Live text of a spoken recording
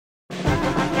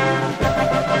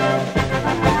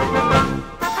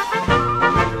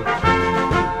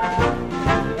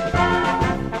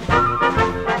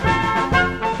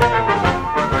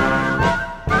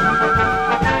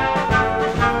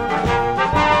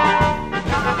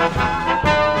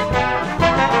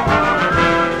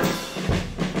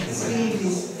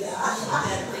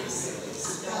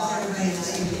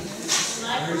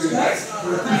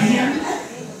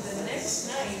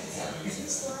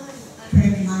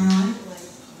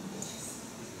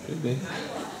Okay,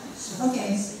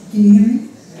 can you hear me?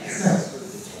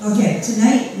 Yes. Okay,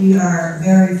 tonight we are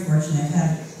very fortunate to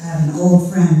have an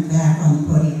old friend back on the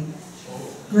podium.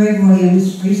 Greg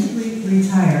Williams recently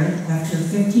retired after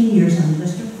 15 years on the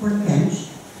district court bench,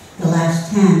 the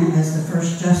last 10 as the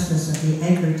first justice of the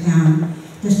Edgartown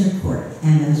District Court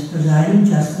and as presiding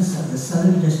justice of the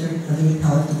Southern District of the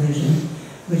Appellate Division,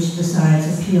 which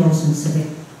decides appeals in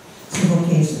civil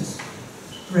cases.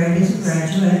 Greg is a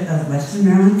graduate of Western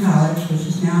Maryland College, which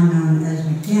is now known as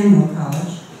McDaniel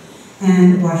College,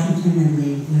 and Washington and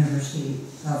Lee University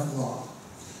of Law.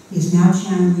 He's now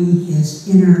channeling his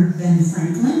inner Ben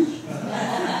Franklin.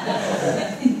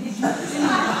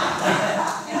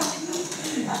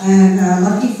 And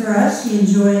lucky for us, he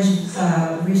enjoys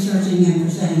researching and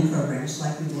presenting programs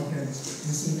like we will hear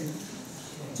this evening.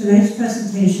 Tonight's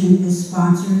presentation is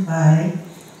sponsored by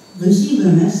Lucy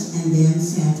Loomis and Dan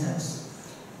Santos.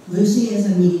 Lucy is a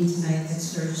meeting tonight at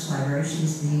Sturgis Library.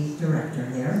 She's the director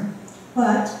there,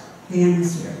 but Dan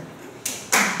is here.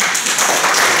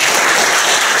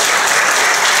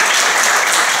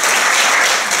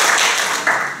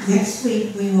 Next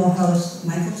week, we will host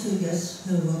Michael Tugas,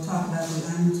 who will talk about the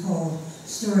untold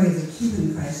story of the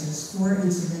Cuban crisis, 4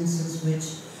 incidences which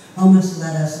almost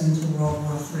led us into World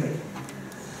War III.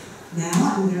 Now,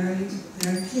 I'm very,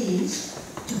 very pleased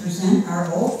to present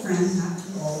our old friend, not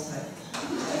too old, but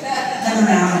been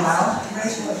around a while,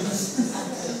 Gregory Williams.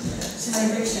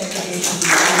 Slavery, Segregation,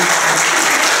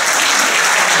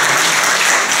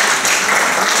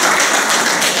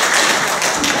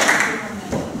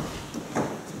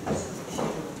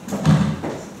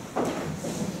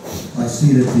 I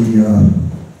see that the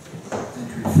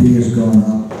entry fee has gone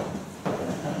up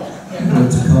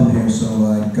to come here, so I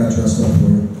got dressed up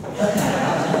for it.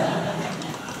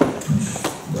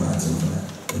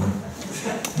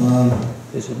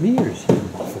 Is it me or is he?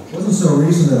 It wasn't so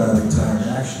recent that I retired,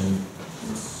 actually.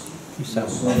 It's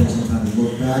something sometimes to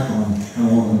look back on how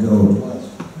long ago it was.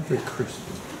 Very crisp.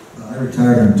 I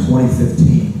retired in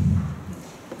 2015,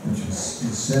 which is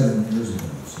 7 years ago.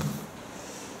 So.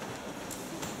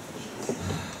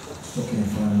 Still can't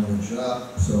find another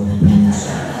job, so I'm doing this.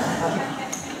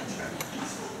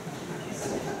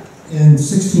 In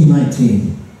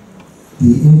 1619,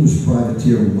 the English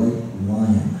privateer White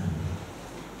Lion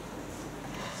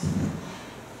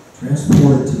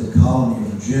transported to the colony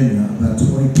of Virginia about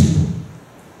 20 people.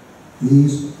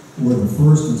 These were the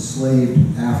first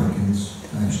enslaved Africans,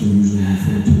 actually usually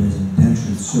referred to as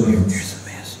indentured servants,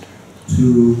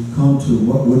 to come to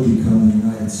what would become the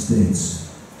United States.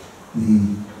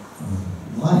 The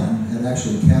Lion had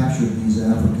actually captured these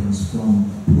Africans from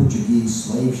a Portuguese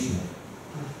slave ship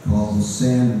called the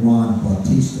San Juan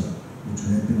Bautista, which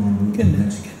had been en route to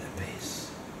Mexico.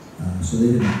 So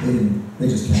they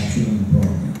just captured them and brought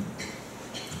them in.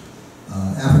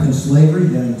 African slavery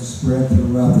then spread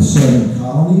throughout the southern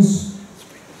colonies.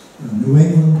 New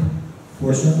England,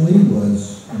 fortunately,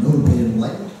 was notably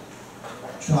enlightened,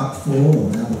 chock full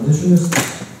of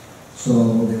abolitionists.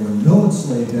 So there were no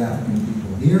enslaved African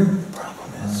people here.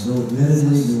 Though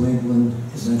admittedly, New England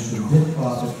eventually did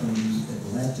profit from these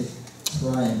Atlantic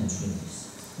triangle treaties.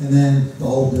 And then the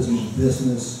whole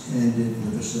business ended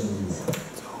with the Civil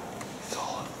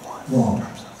War. Wrong.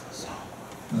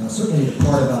 Certainly the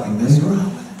part about New England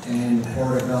and the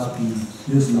part about the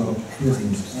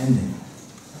business ending,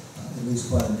 at least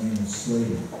by the name of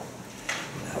slavery.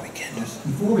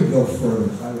 Before we go further,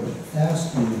 I would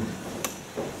ask you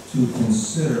to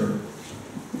consider,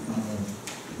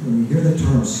 when you hear the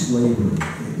term slavery,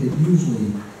 it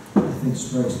usually, I think,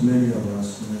 strikes many of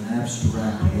us in an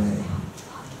abstract way.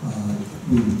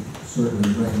 We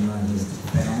certainly recognize that it's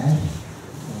bad,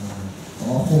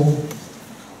 awful,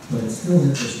 but it still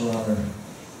hits us rather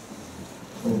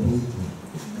obliquely,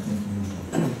 I think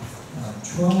usually.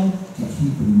 Try to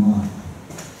keep in mind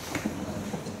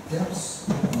the depths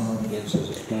of the depths of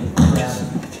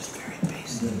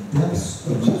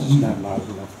the evil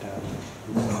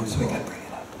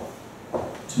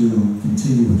to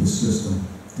continue with the system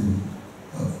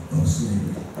of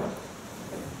slavery.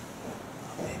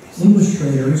 English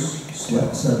traders,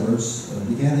 settlers,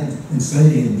 began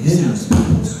enslaving indigenous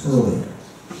peoples early,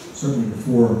 certainly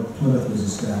before Plymouth was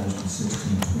established in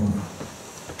 1620.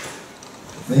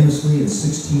 Famously, in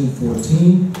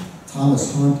 1614,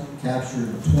 Thomas Hunt captured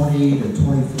 20 to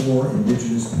 24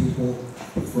 indigenous people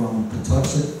from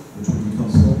Patuxet, which would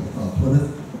become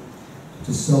Plymouth,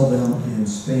 to sell them in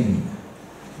Spain.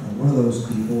 One of those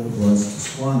people was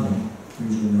Tisquantum,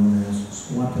 usually known as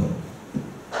Squanto.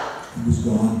 He was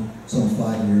gone some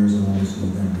 5 years and obviously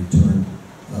then returned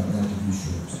back to these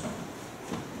shores.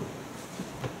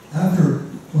 After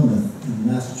Plymouth and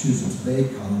Massachusetts Bay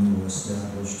Colony were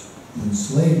established, the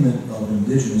enslavement of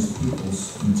indigenous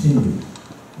peoples continued,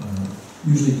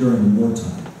 usually during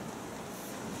wartime.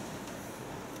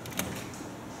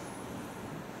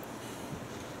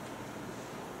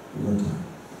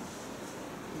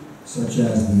 Such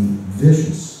as the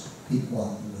vicious Pequot War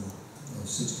of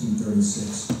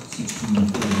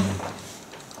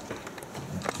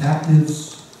 1636-1638.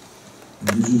 Captives,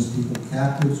 indigenous people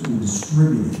captives, were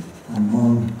distributed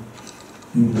among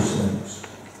English settlers.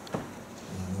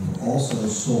 They were also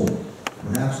sold.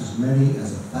 Perhaps as many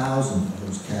as 1,000 of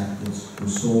those captives were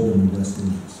sold in the West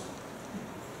Indies.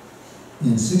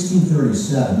 In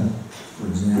 1637, for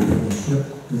example, the ship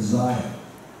Desire,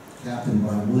 captained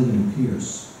by William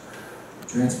Pierce,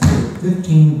 transported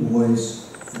 15 boys,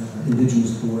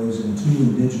 indigenous boys, and 2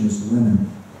 indigenous women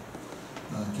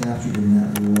captured in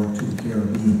that war to the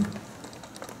Caribbean.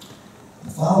 The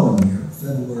following year,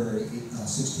 February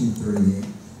 1638,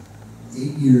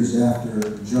 8 years after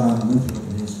John Winthrop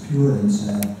and his Puritans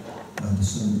had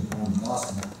descended upon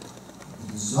Boston, the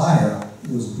Desire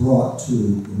was brought to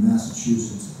the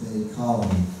Massachusetts Bay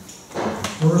Colony, the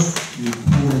first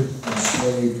reported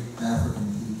enslaved African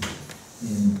people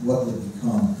in what would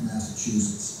become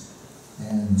Massachusetts.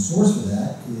 And the source for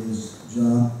that is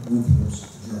John Winthrop's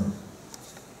journal.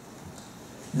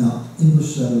 Now,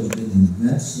 English settlers didn't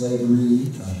invent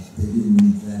slavery, they didn't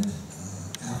invent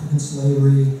African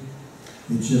slavery.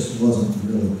 It just wasn't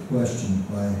really questioned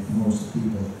by most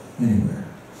people anywhere.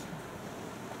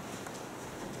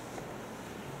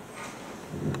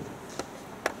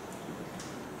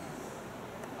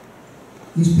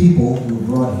 These people who were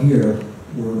brought here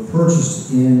were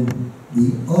purchased in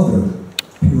the other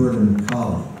Puritan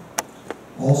colony,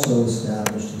 also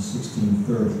established in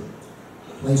 1630,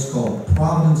 a place called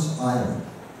Providence Island,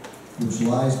 which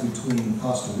lies between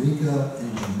Costa Rica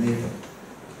and Jamaica.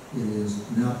 It is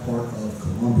now part of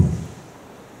Colombia.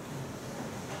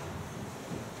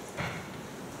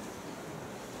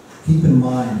 Keep in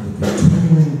mind the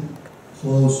continuing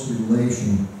close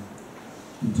relation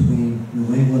between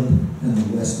New England and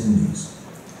the West Indies.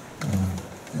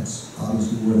 That's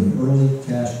obviously where the early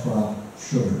cash crop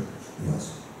sugar was.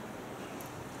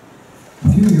 A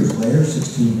few years later,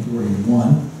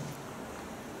 1641,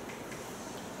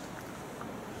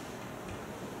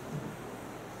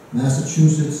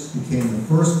 Massachusetts became the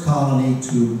first colony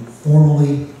to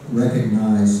formally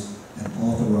recognize and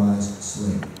authorize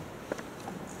slavery.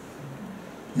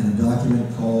 In a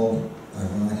document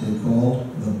ironically called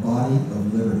the Body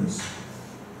of Liberties.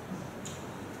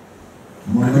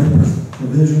 Among other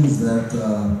provisions, that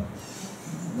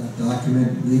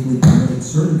document legally permitted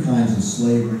certain kinds of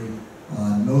slavery,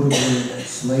 notably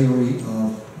slavery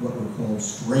of what were called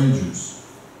strangers,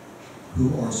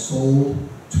 who are sold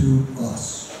to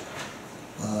us.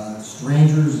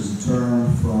 Strangers is a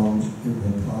term from, it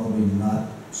will probably not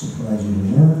surprise you to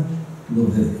learn,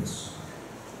 Leviticus.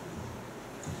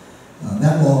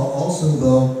 That law also,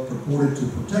 though, purported to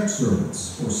protect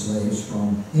servants or slaves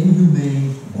from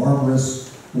inhumane, barbarous,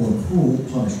 or cruel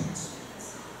punishments.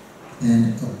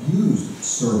 And abused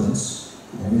servants,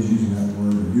 always using that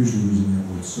word, or usually using that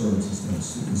word servants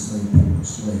instead of enslaved people or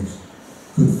slaves,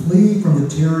 could flee from the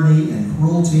tyranny and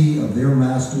cruelty of their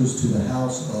masters to the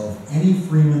house of any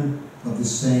freeman of the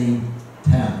same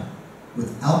town,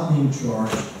 without being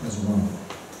charged as one of them.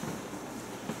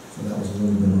 So that was a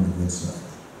little bit on the good side.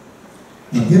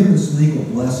 Now, given this legal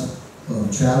blessing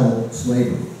of chattel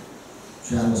slavery,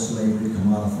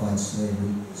 commodified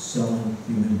slavery, selling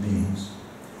human beings,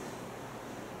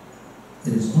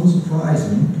 it is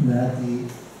unsurprising that the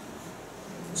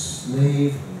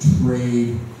slave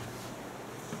trade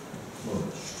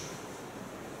flourished.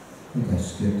 I think I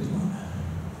skipped one.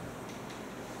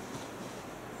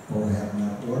 Or I have them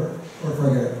out of order, or if I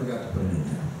forgot to put it in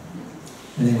there.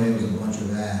 Anyway, it was a bunch of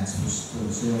ads for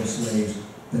the sale of slaves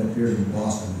that appeared in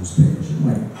Boston newspapers. It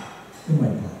might pop up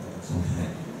at some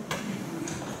point.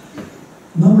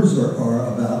 Numbers are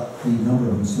about the number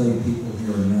of enslaved people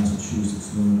here in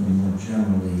Massachusetts, New England more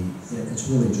generally. It's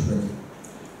really tricky.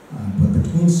 But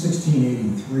between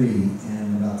 1683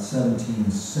 and about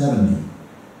 1770,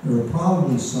 there were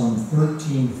probably some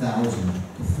 13,000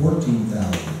 to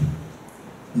 14,000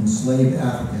 enslaved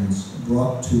Africans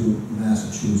brought to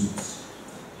Massachusetts,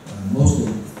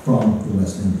 mostly from the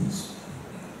West Indies.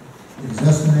 It is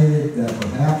estimated that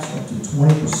perhaps up to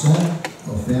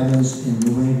 20% of families in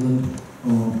New England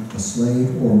owned a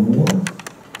slave or more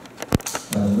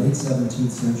by the late 17th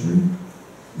century.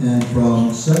 And from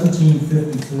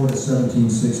 1754 to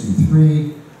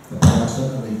 1763,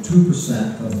 approximately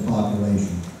 2% of the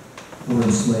population were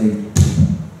enslaved people.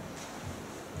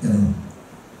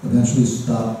 Eventually eventually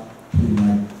stopped putting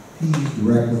my peas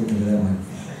directly into that microphone.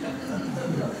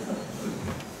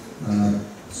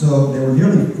 So there were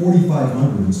nearly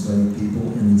 4,500 enslaved people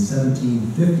in the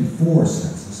 1754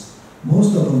 census.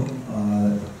 Most of them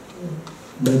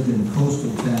lived in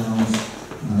coastal towns,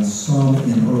 some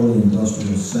in early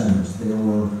industrial centers. There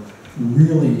were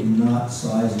really not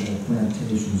sizable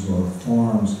plantations or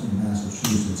farms in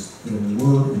Massachusetts. There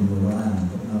were in Rhode Island,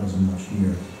 but not as much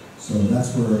here. So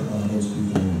that's where those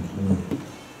people were employed.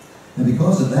 And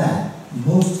because of that,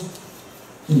 most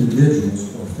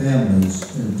individuals or families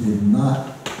did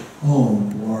not own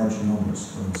large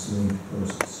numbers of enslaved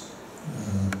persons.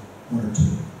 One or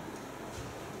two,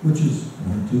 which is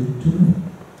one or two too many.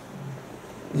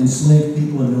 Enslaved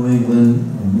people in New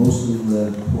England mostly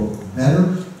lived, quote, better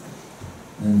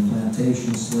than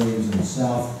plantation slaves in the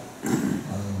South.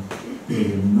 They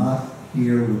were not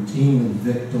here routinely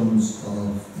victims of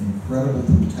incredible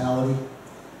brutality,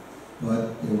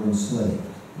 but they were enslaved.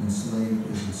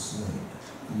 Enslaved is enslaved.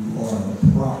 You are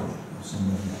the property of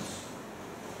somebody else.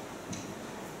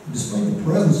 Despite the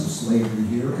presence of slavery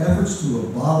here, efforts to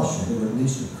abolish it, or at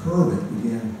least to curb it,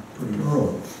 began pretty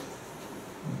early.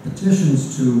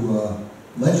 Petitions to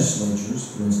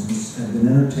legislatures, for instance, had been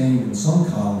entertained in some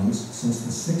colonies since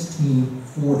the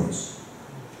 1640s.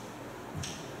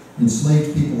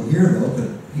 Enslaved people here, though,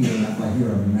 could, here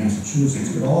in Massachusetts,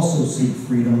 could also seek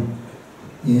freedom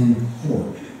in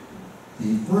court.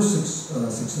 The first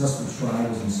successful trial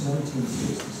was in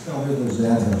 1760. Oh, here those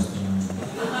ads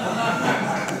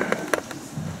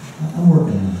I'm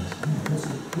working on this.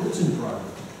 It's in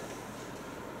progress.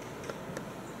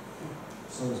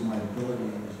 So is my ability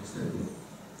to say.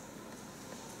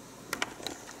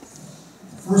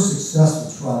 The first successful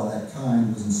trial of that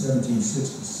kind was in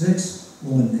 1766. A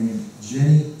woman named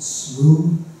Jenny Slough.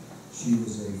 She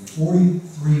was a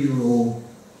 43-year-old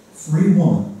free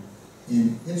woman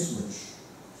in Ipswich,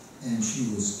 and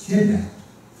she was kidnapped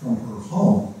from her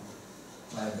home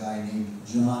by a guy named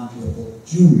John Whipple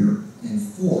Jr. and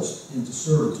forced into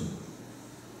servitude.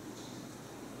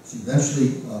 She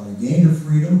eventually regained her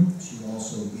freedom. She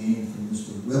also gained from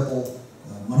Mr. Whipple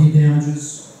money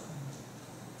damages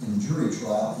in the jury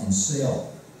trial in Salem.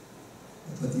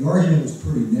 But the argument was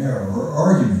pretty narrow. Her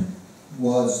argument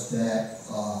was that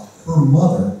her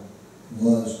mother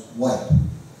was white,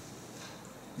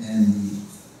 and the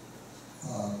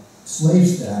slave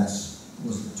status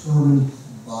was determined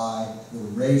by the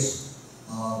race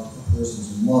of a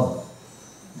person's mother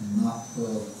and not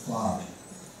her father.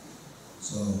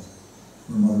 So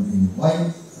her mother being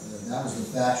white, that was the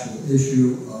factual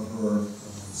issue of her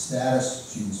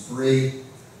status. She was free,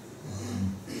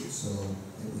 so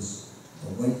it was a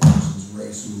white person's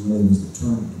race who really was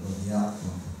determined about the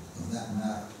outcome of that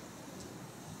matter.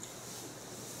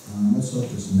 Let's hope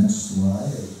this next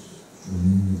slide is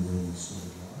germane to where we sort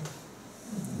of are.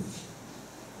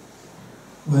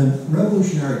 When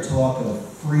revolutionary talk of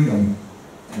freedom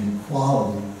and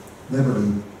equality,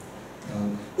 liberty,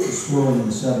 was swirling in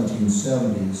the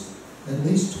 1770s, at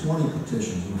least 20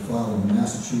 petitions were filed in the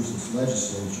Massachusetts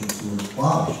legislature to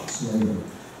abolish slavery.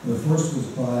 The first was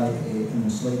by an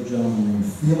enslaved gentleman named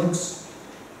Felix,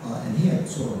 and he had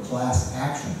sort of a class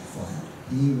action plan.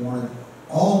 He wanted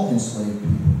all enslaved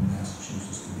people in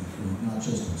Massachusetts to be free, not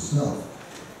just himself.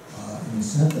 And he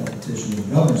sent that petition to the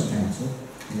Governor's Council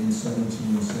in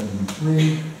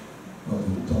 1773, but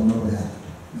we don't know what happened.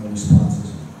 No responses.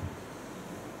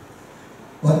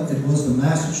 But it was the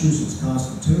Massachusetts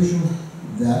Constitution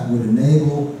that would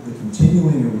enable the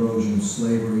continuing erosion of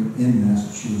slavery in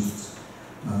Massachusetts.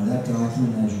 That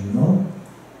document, as you know,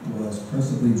 was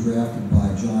principally drafted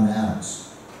by John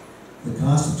Adams. The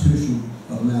Constitution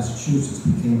of Massachusetts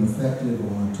became effective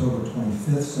on October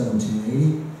 25th,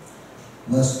 1780,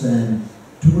 less than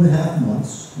 2.5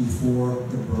 months before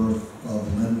the birth of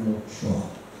Lemuel,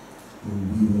 who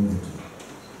we will get to.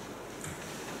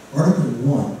 Article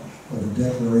 1 of the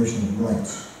Declaration of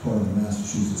Rights, part of the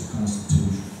Massachusetts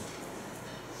Constitution,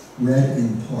 read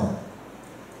in part,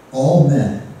 all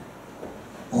men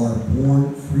are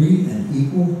born free and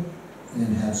equal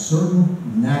and have certain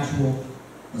natural,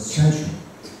 essential,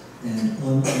 and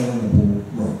unalienable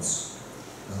rights.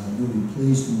 You'll be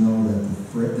pleased to know that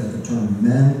the term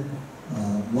men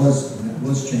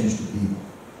was changed to people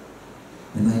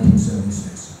in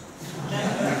 1976.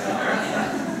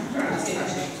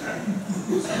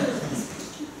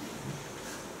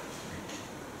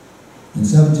 In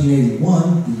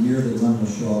 1781, the year that Lemuel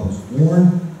Shaw was born,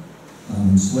 an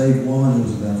enslaved woman who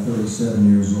was about 37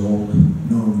 years old,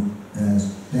 known as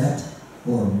Bet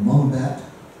or Mumbat,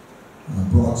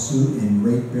 brought suit in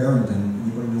Great Barrington.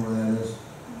 Anybody know where that is?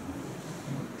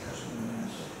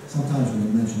 Sometimes when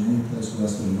you mention any place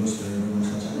west of Worcester, everyone's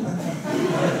like,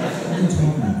 what are you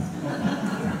talking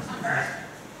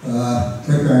about?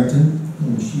 Great Barrington,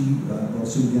 when she brought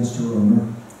suit against her owner,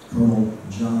 Colonel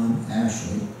John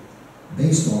Ashley,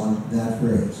 based on that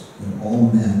phrase, that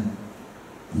all men,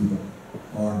 people,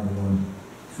 are born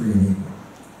free and equal.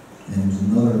 And there was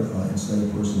another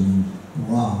enslaved person named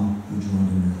Ram who joined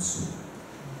in that suit.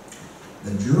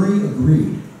 The jury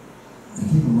agreed, and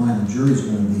keep in mind the jury is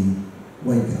going to be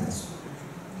white guys.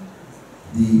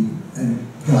 And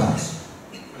guys,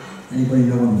 anybody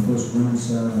know when the first women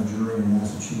sat on a jury in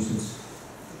Massachusetts?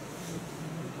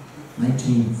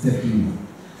 1951.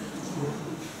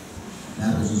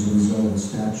 That was as a result of a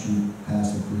statute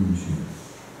passed the previous year.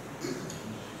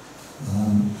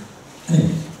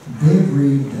 Anyway, they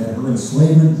agreed that her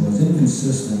enslavement was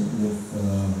inconsistent with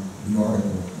the article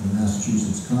in the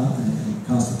Massachusetts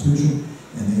Constitution,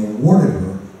 and they awarded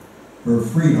her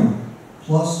freedom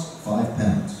plus 5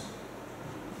 pounds,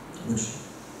 which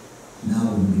now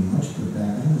wouldn't be much, but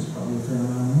back then was probably a fair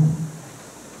amount of money.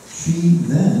 She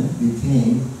then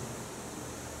became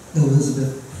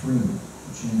Elizabeth Freeman,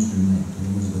 changed her name to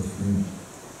Elizabeth Freeman.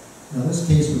 Now this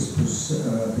case was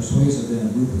persuasive in a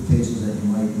group of cases that you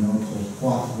might know called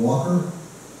Quock Walker.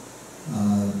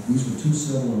 These were 2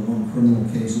 civil and 1 criminal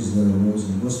cases that arose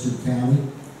in Worcester County.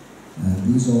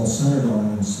 These all centered on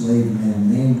an enslaved man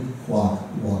named Quock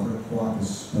Walker. Quock is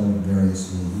spelled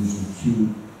variously,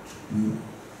 usually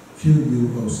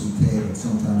Q-U-O-C-K, but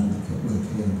sometimes with a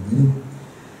K in the beginning.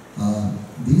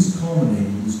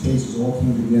 These cases all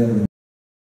came together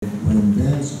when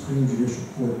then Supreme Judicial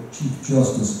Court Chief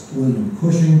Justice William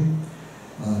Cushing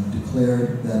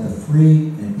declared that the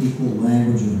free and equal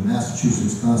language of the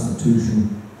Massachusetts Constitution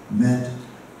meant,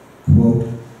 quote,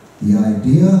 the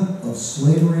idea of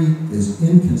slavery is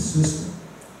inconsistent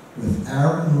with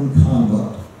our own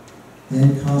conduct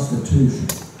and Constitution,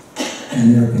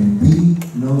 and there can be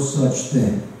no such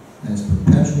thing as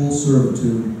perpetual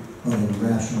servitude of a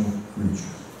rational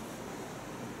creature.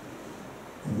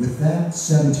 And with that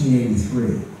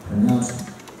 1783 pronouncement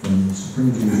from the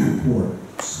Supreme Judicial Court,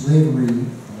 slavery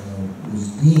was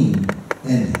deemed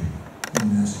ended in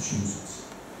Massachusetts.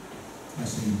 I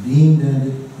say deemed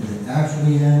ended. Did it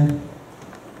actually end?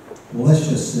 Well, let's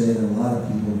just say that a lot of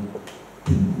people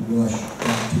didn't rush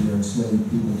back to their enslaved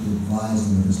people to advise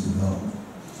them of this development.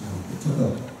 So it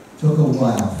took a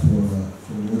while for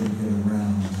word to get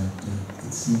around that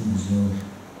it seemed as though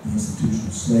the institution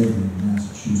of slavery in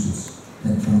Massachusetts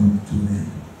had come to an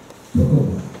end. Took a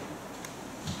while.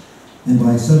 And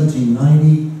by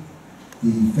 1790,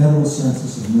 the federal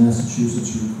census of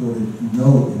Massachusetts recorded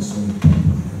no enslaved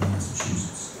people in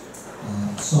Massachusetts.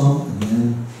 Some,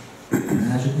 again,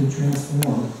 magically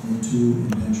transformed into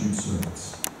indentured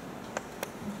servants.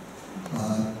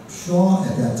 Shaw,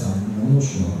 at that time, Lemuel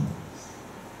Shaw,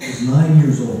 was 9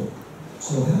 years old.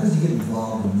 So how does he get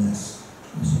involved in this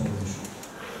whole issue?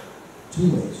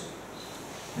 2 ways.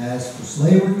 As for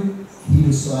slavery, he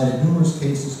decided numerous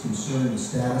cases concerning the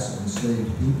status of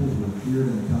enslaved people who appeared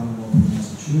in the Commonwealth of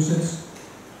Massachusetts.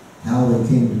 How they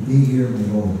came to be here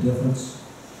made all the difference.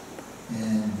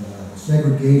 And the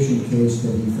segregation case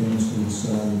that he famously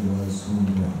decided was home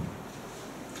run.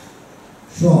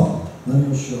 Shaw,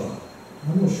 Lemuel Shaw.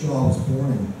 Lemuel Shaw was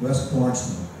born in West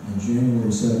Barnstable in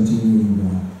January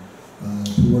 1781,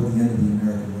 toward the end of the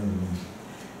American Revolution.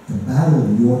 The Battle of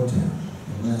Yorktown,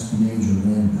 the last major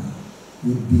land battle,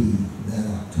 would be that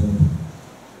October.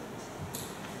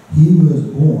 He was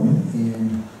born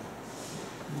in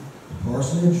the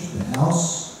parsonage, the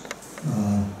house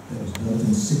that was built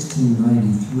in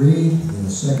 1693, the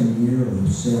second year of the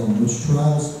Salem witch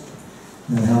trials.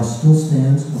 That house still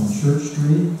stands on Church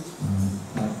Street,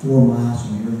 about 4 miles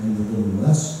from here, maybe a little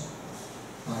less,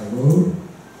 High Road.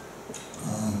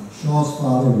 Shaw's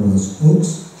father was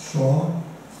Oakes Shaw.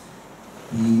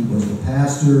 He was the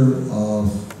pastor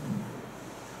of,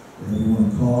 whatever you want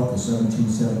to call it, the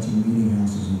 1717 meeting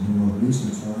houses in the more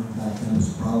recent term. Back then it was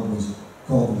probably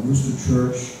called the Rooster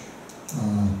Church,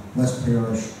 West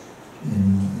Parish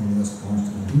in West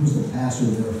Barnstable. He was the pastor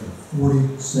there for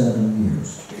 47 years.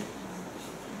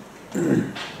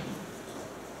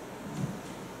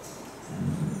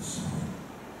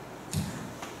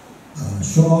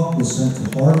 Shaw was sent to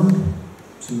Harvard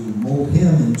to mold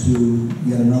him into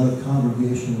yet another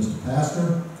Congregationalist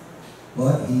pastor,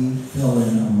 but he fell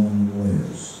in among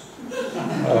lawyers.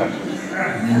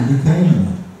 And he became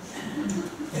one,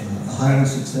 a highly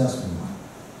successful one,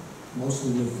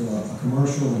 mostly with a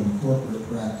commercial and corporate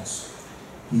practice.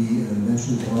 He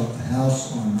eventually bought a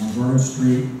house on Mount Vernon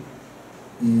Street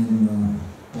in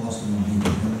Boston.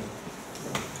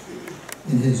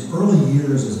 In his early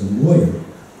years as a lawyer,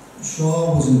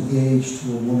 Shaw was engaged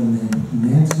to a woman named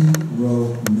Nancy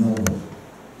Rowe Melville,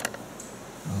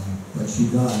 but she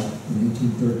died in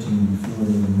 1813 before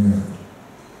they were married.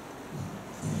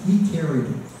 He carried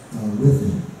with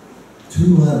him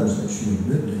 2 letters that she had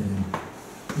written to him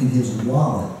in his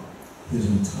wallet his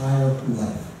entire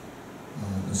life,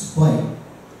 despite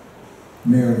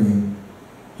marrying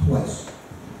twice.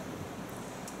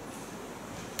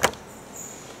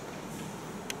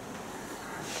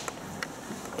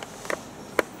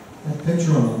 That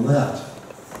picture on the left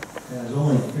is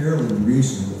only fairly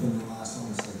recent, within the last, I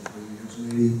want to say 3 years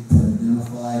maybe,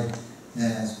 identified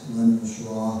as Lemuel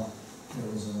Shaw. There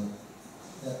was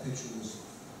that picture was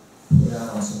put out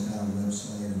on some kind of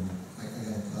website, and I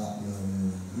got a copy of it.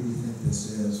 And who do you think this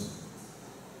is?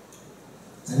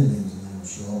 I didn't think it was Lemuel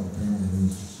Shaw, but apparently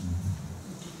it is.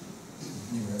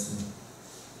 Anyway, that's it.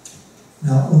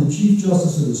 Now, when the Chief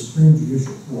Justice of the Supreme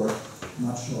Judicial Court,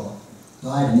 not Shaw,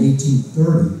 died in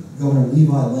 1830, Governor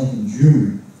Levi Lincoln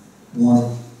Jr.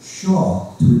 wanted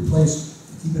Shaw to replace,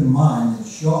 keep in mind that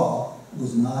Shaw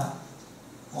was not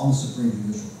on the Supreme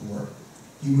Judicial Court.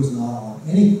 He was not on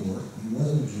any court. He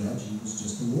wasn't a judge. He was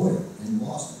just a lawyer in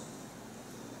Boston.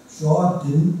 Shaw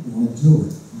didn't want to do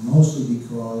it, mostly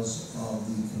because of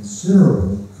the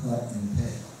considerable cut in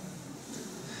pay.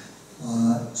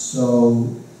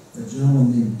 So a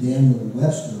gentleman named Daniel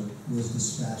Webster was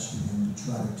dispatched to him to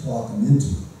try to talk him into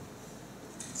it,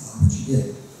 which he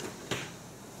did.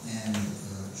 And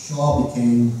Shaw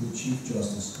became the Chief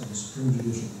Justice of the Supreme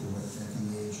Judicial Court at the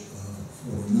age of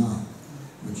 49,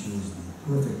 which is the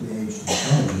perfect age to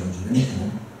become a judge at any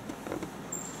time.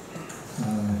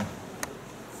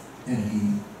 And he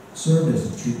served as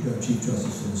the Chief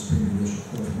Justice of the Supreme Judicial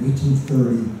Court from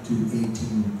 1830 to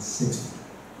 1860.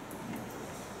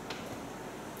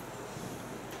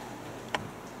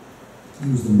 He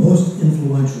was the most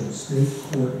influential state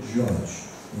court judge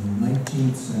in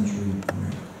 19th century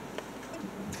America.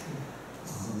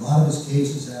 A lot of his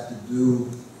cases have to do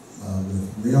with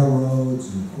railroads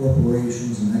and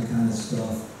corporations and that kind of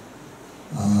stuff.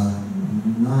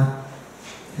 Not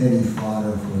petty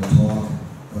fodder for a talk,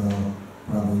 but I'll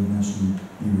probably eventually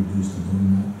be reduced to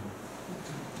doing that.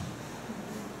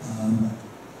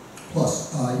 Plus,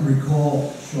 you recall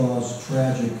Shaw's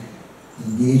tragic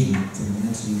engagement to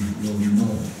Nancy Rowe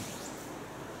Melville.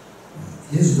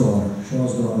 His daughter,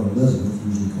 Shaw's daughter Elizabeth,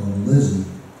 usually called Lizzie,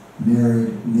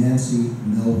 married Nancy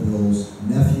Melville's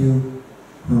nephew,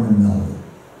 Herman Melville.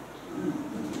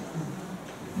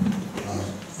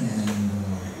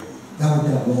 That worked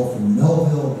out well for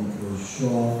Melville because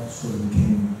Shaw sort of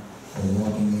became a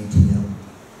walking ATM.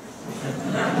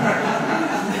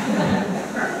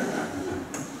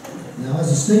 Now, as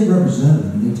a state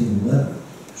representative in 1811,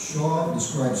 Shaw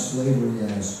described slavery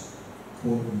as,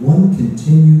 quote, one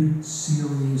continued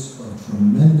series of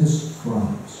tremendous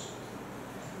crimes.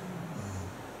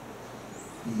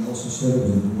 He also said it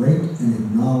was a great and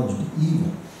acknowledged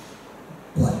evil,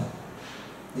 but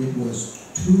it was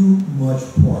too much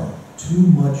part, too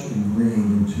much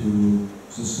ingrained into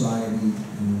society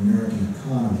and the American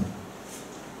economy,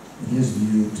 in his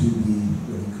view, to be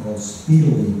what he called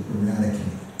speedily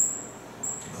eradicated.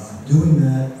 Doing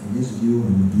that, in his view,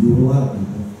 and in the view of a lot of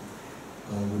people,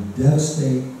 would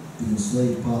devastate the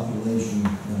enslaved population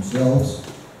themselves,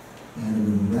 and it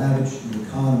would ravage the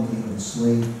economy of the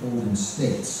slave-holding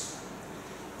states.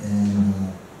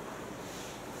 And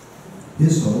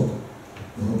his hope,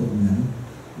 the hope of many,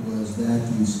 was that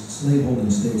these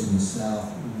slave-holding states in the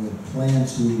South would plan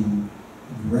to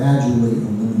gradually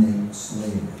eliminate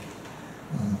slavery.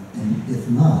 And if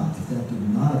not, if that did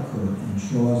not occur, in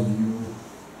Shaw's view,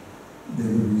 there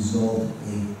would result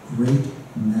a great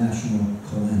national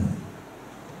calamity.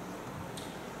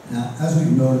 Now, as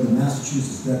we've noted, the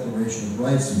Massachusetts Declaration of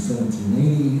Rights in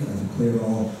 1780 declared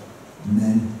all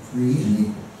men free and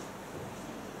equal.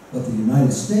 But the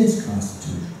United States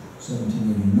Constitution,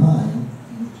 1789,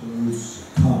 includes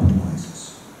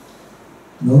compromises,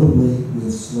 notably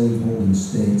with slave-holding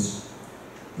states,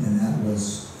 and that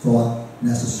was thought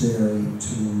necessary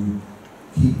to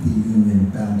keep the Union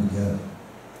bound together.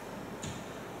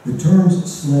 The terms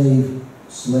slave,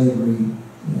 slavery,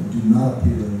 do not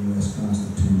appear in the U.S.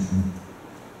 Constitution,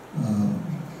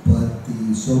 but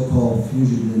the so-called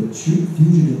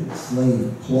fugitive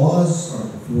slave clause,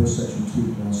 Article 4, Section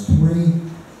 2, Clause 3,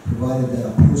 provided that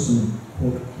a person,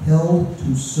 quote, held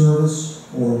to service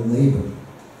or labor,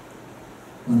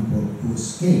 unquote, who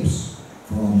escapes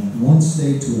from one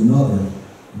state to another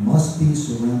must be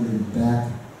surrendered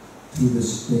back to the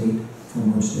state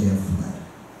from which they have fled.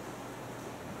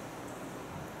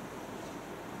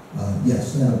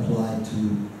 Yes, that applied to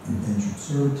indentured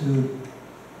servitude.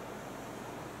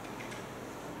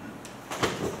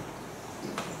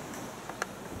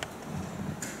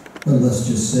 But let's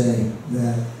just say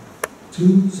that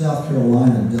two South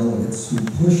Carolina delegates who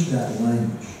pushed that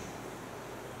language,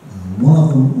 one of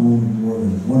them owned more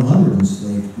than 100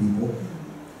 enslaved people,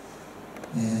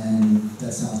 and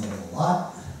that sounds like a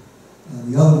lot.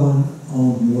 The other one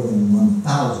owned more than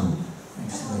 1,000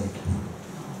 enslaved people.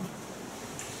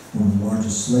 One of the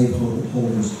largest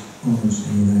slaveholders owners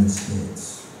in the United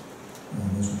States.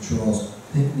 Those were Charles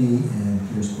Pinckney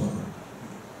and Pierce Butler.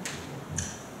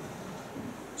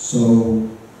 So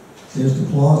there's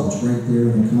the clause, it's right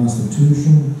there in the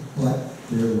Constitution, but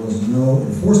there was no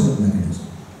enforcement mechanism.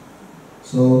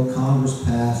 So Congress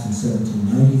passed in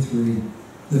 1793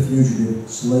 the Fugitive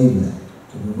Slave Act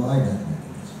to provide that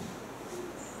mechanism.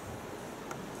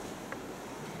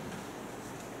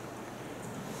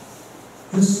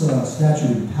 This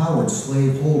statute empowered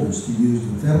slaveholders to use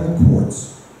the federal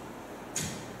courts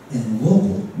and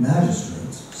local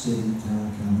magistrates, city,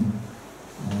 town, county,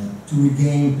 to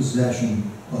regain possession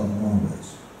of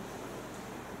runaways.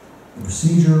 The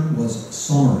procedure was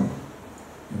summary.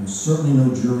 There was certainly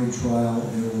no jury trial.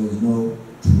 There was no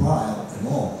trial at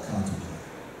all contemplated.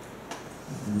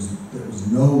 There was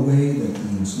no way that the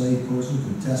enslaved person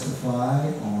could testify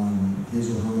on his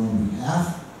or her own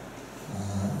behalf.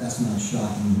 That's not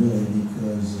shocking, really,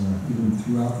 because even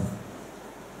throughout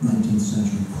the 19th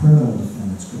century, criminal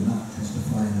defendants could not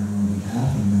testify on their own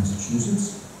behalf in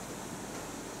Massachusetts.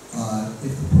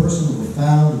 If the person were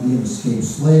found to be an escaped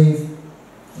slave,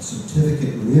 a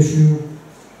certificate would issue.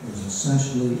 It was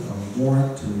essentially a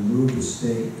warrant to remove the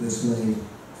slave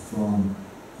from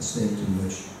the state to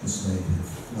which the slave had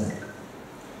fled.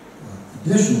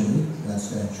 Additionally, that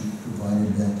statute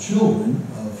provided that children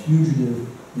of fugitive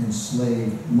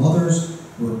enslaved mothers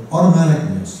were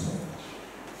automatically enslaved.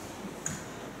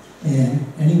 And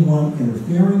anyone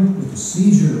interfering with the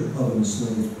seizure of an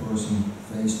enslaved person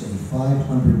faced a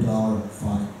 $500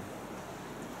 fine.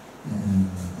 And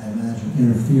I imagine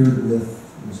interfered with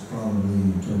was probably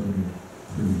interpreted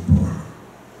pretty broad.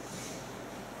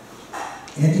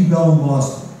 Antebellum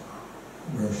Boston,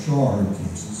 where Shaw heard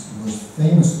cases, was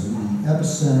famously the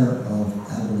epicenter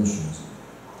of abolitionism.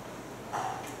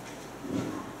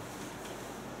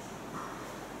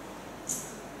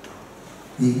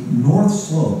 The north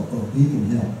slope of Beacon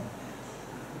Hill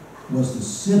was the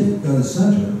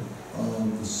center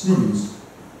of the city's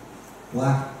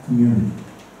black community.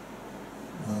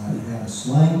 It had a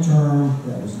slang term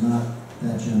that was not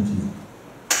that genteel.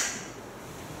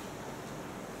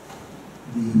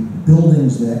 The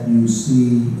buildings that you see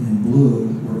in blue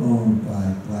were owned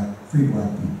by free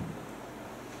black people.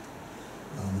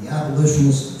 The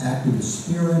abolitionist activist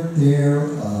spirit there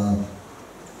on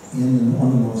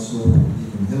the north slope of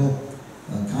Beacon Hill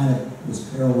kind of was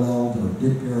paralleled or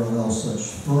did parallel such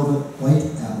fervent white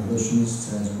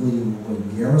abolitionists as William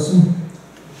Lloyd Garrison,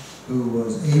 who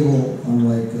was able,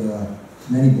 unlike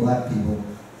many black people,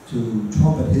 to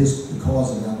trumpet the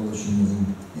cause of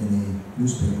abolitionism in a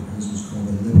newspaper. His was called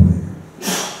a Liberator.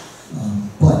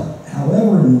 But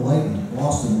however enlightened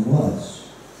Boston was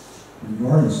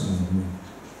regarding slavery,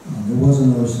 there was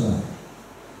another side.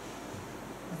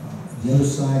 The other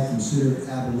side considered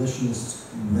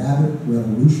abolitionists rabid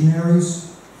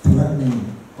revolutionaries,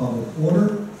 threatening public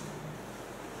order,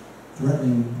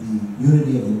 threatening the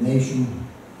unity of the nation,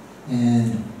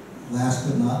 and last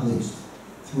but not least,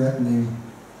 threatening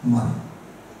money.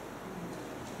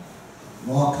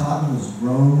 Raw cotton was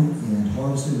grown and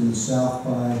harvested in the South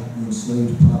by the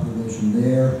enslaved population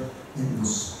there. It was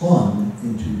spun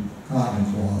into cotton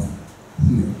cloth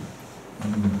here.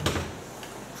 And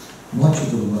much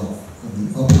of the wealth of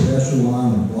the upper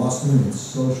echelon of Boston, its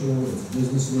social, its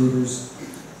business leaders,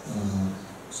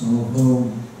 some of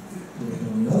whom were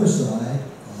on the other side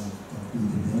of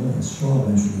Beacon Hill, as Shaw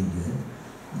eventually did.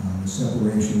 The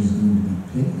separation is deemed to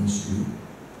be Pinckney Street,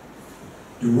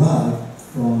 derived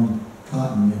from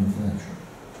cotton manufacture.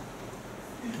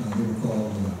 They were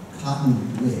called cotton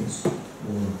Whigs,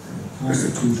 or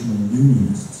constitutional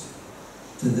unionists.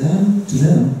 To them,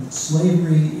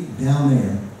 slavery down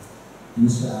there in the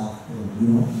South, where we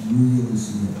don't really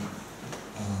see it,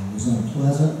 was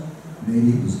unpleasant,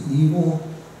 maybe it was evil,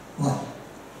 but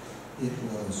it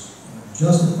was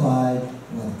justified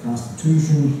by the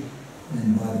Constitution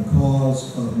and by the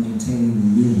cause of maintaining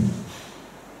the Union.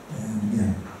 And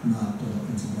again, not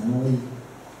incidentally,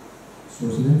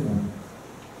 source of income.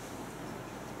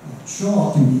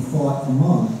 Shaw can be thought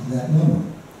among that number.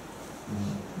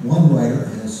 One writer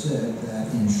has said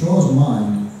that in Shaw's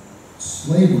mind,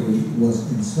 slavery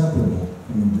was inseparable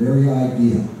from the very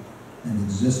idea and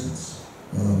existence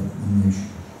of the nation.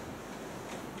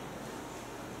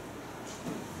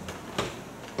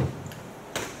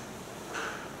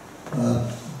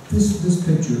 This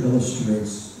picture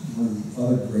illustrates one of the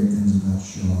other great things about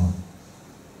Shaw,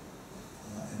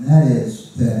 and that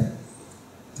is that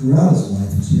throughout his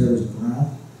life his hair was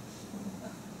brown,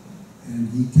 and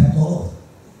he kept all of it.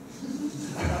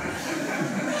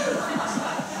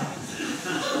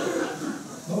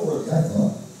 Oh, worked, I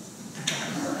thought.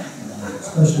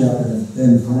 Especially after that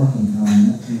Ben Franklin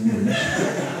comment.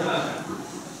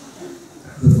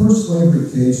 The first slavery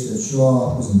case that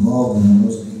Shaw was involved in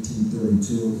was in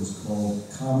 1832. It was called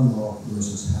Commonwealth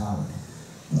versus Howard.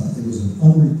 It was an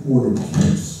unreported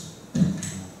case.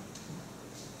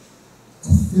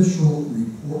 Official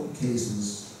report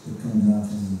cases that come down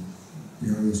from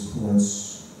various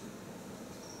courts,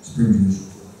 Supreme Judicial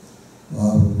Court,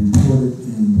 were reported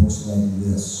in books like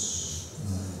this.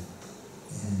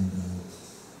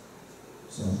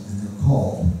 And they're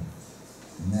called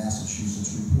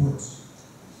Massachusetts Reports.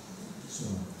 So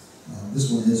this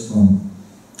one is from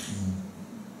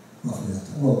roughly that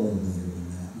time, well, a little bit later than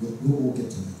that. We'll get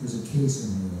to it. There's a case in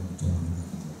there that I'm talking about.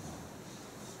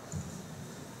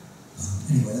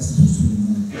 Anyway, that's the difference between an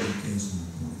unreported case and a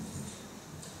reported case.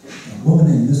 A woman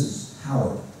named Mrs.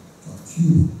 Howard of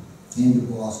Cuba came to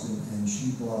Boston, and she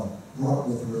brought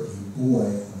with her a boy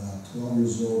about 12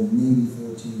 years old, maybe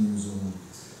 14 years old,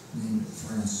 named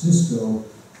Francisco,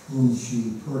 whom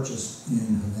she purchased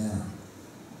in Havana.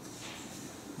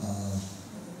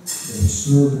 They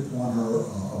served upon her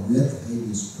a writ of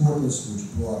habeas corpus, which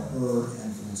brought her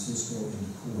and Francisco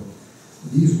into court.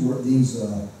 These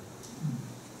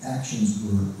actions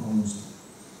were almost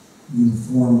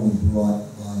uniformly brought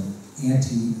by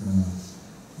anti-slavery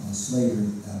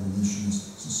abolitionist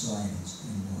societies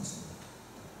in Boston.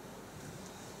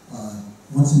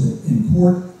 Once in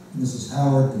court, Mrs.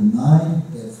 Howard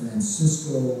denied that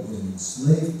Francisco was an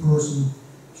enslaved person.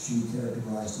 She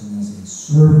characterized him as a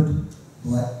servant,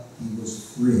 but he was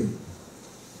free.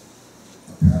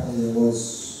 Apparently there was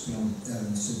some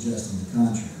evidence suggesting the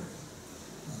contrary.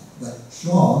 But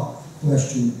Shaw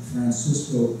questioned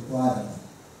Francisco privately,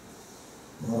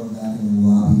 brought him back in the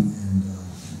lobby and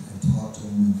talked to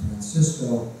him. And Francisco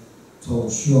told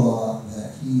Shaw that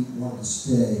he wanted to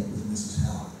stay with Mrs.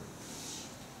 Howard.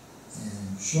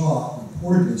 And Shaw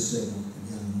reportedly signaled,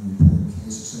 again in the reported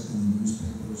case, except in the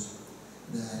newspapers,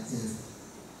 that if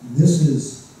Mrs.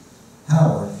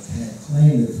 Howard had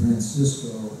claimed that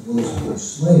Francisco was her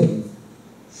slave,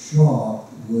 Shaw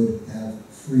would have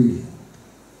freed him.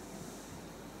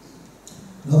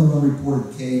 Another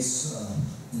unreported case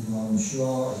involving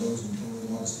Shaw arose in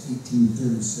August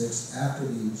 1836 after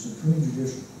the Supreme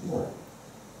Judicial Court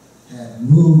had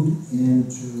moved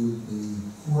into the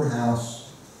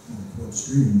courthouse on the Court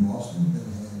Street in Boston that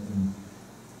had been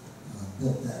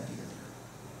built that year.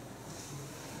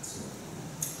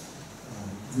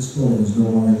 This building is no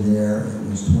longer there. It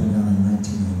was torn down in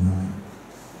 1909.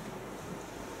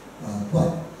 But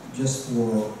just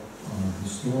for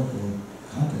historical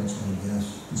context, I guess,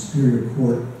 the Superior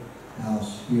Court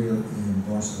House here in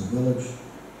Barnstable Village,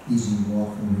 easy walk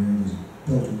from here, was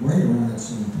built right around that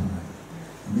same time,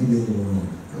 maybe a little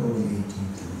early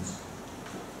 1830s.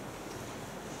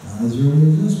 Not as early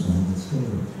as this one, but still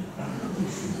early.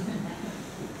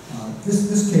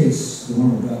 This case, the one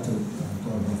we're about to talk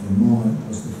about for a moment,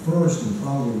 was the first and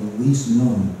probably the least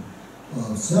known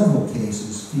of several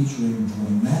cases featuring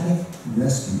dramatic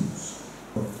rescues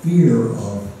or fear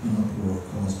of an uproar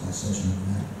caused by such an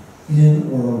event in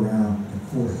or around the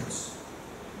courthouse.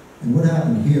 And what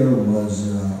happened here was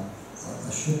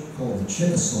a ship called the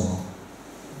Chickasaw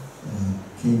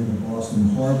came into Boston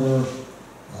Harbor.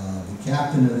 The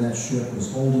captain of that ship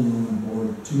was holding on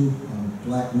board two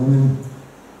black women,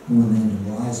 one named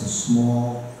Eliza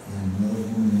Small and another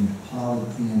woman named Polly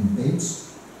Ann Bates.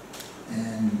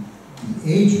 And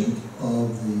the agent of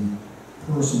the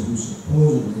person who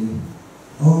supposedly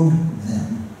owned them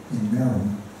in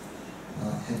Maryland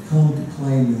had come to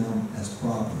claim them as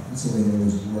property. That's the way they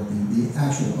always worked. The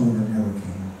actual owner never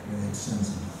came. They'd send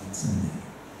somebody.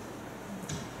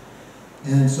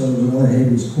 And so there was another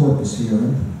habeas corpus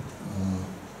hearing.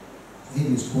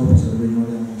 Habeas corpus, everybody know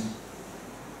what that means?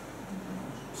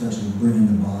 Essentially bringing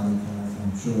the body, kind of from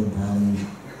show the body.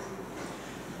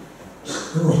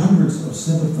 There were hundreds of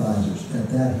sympathizers at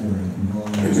that hearing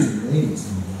involving those two ladies.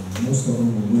 And most of them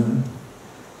were women,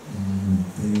 and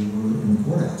they were in the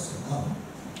courthouse.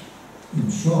 And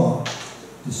Shaw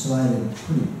decided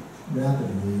pretty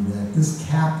rapidly that this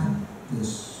captain of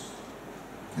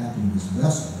this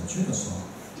vessel, the Chickasaw,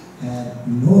 had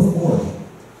no authority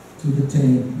to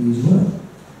detain these women,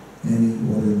 and he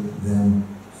ordered them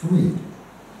freed.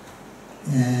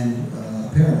 And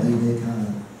apparently they kind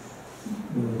of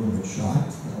were a little bit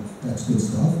shocked. That's good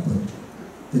stuff, but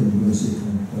didn't really see it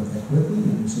coming quite that quickly,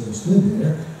 and so they stood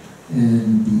there,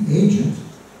 and the agent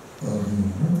of the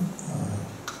owner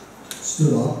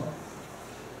stood up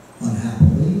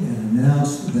unhappily and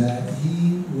announced that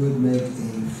he would make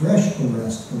a fresh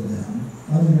arrest of them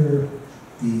under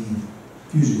the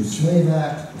Fugitive Slave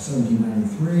Act of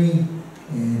 1793,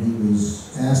 and he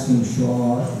was asking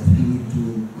Shaw if he needed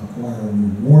to acquire a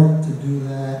new warrant to do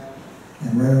that.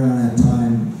 And right around that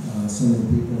time, some of the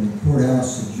people in the courthouse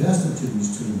suggested to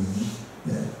these two women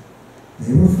that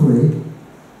they were free,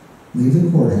 leave the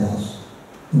courthouse,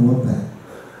 and look back.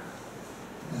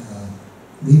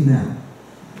 Leave now.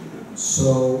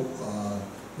 So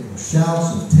there were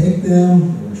shouts of take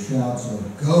them, there were shouts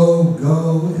of go,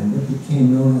 go, and what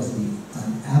became known as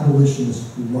an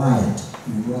abolitionist riot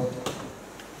erupted.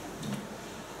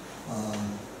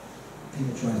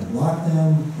 People trying to block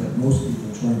them, but most people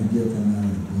trying to get them out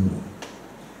of the building.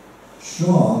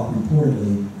 Shaw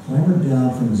reportedly clambered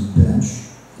down from his bench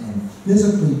and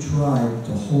physically tried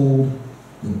to hold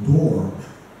the door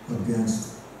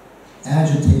against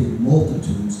agitated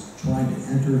multitudes trying to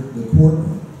enter the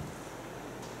courtroom.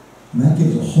 And that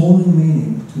gives a whole new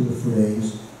meaning to the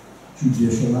phrase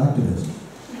judicial activism.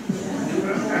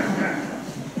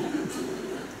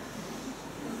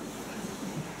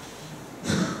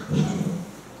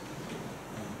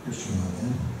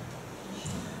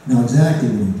 Now exactly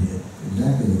what he did,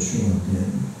 exactly what Shaw did,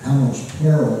 how much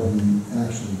peril he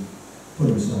actually put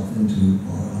himself into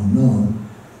are unknown,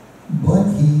 but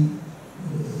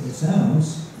it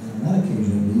sounds, on that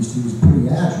occasion at least, he was pretty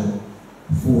agile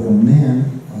for a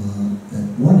man that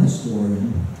one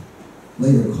historian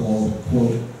later called,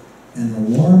 quote, an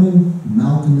alarming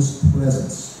mountainous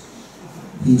presence.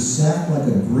 He sat like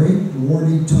a great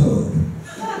warty toad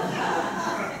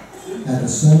at the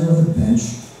center of the bench,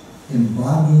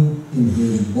 embodying in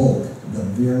his bulk the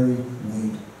very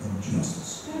weight of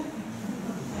justice.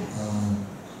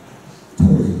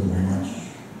 Totally a little much.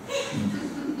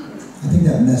 I think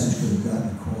that message could have gotten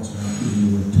across without using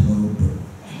the word toad.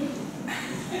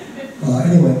 But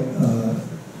anyway,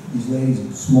 these ladies,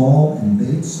 Small and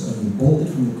Bates, they bolted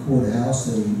from the courthouse.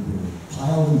 They were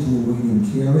piled into a waiting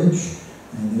carriage,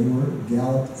 and they were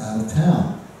galloped out of town.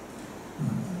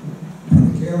 When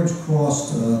the carriage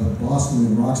crossed the Boston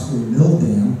and Roxbury Mill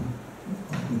Dam,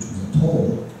 which was a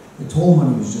toll, the toll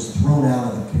money was just thrown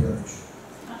out of the carriage.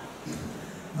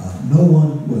 No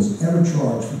one was ever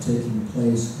charged for taking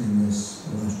place in this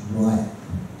alleged riot.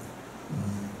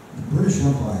 The British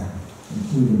Empire,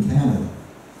 including Canada,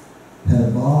 had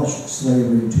abolished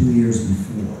slavery 2 years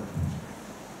before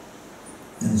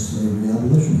in the Slavery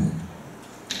Abolition Act.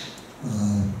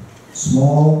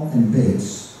 Small and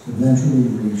Bates eventually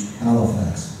reached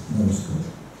Halifax, Nova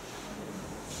Scotia.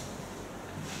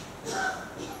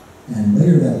 And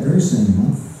later that very same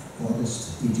month,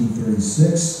 August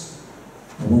 1836,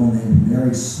 a woman named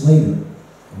Mary Slater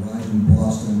arrived in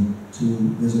Boston to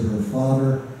visit her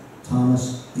father,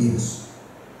 Thomas Davis.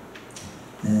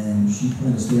 And she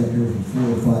planned to stay up here for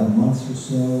 4 or 5 months or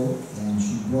so, and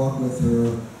she brought with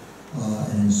her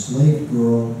an enslaved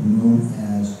girl known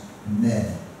as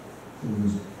Ned, who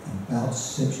was about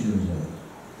 6 years old.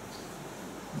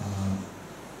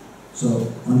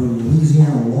 So under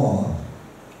Louisiana law,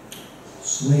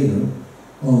 Slater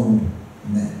owned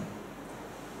Ned.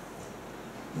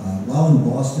 While in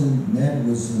Boston, Ned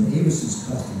was in Avis's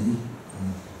custody,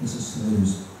 Mrs.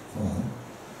 Slater's father,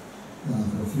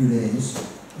 for a few days.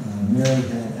 Mary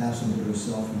had absented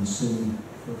herself from the city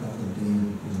for a couple of days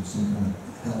because of some kind of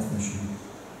health issue.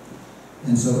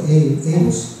 And so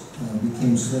Avis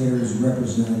became Slater's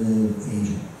representative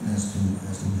agent as to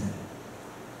Ned.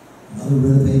 Another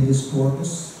writ of habeas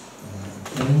corpus,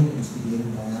 claim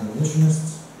instigated by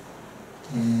abolitionists,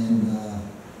 and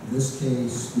this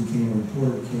case became a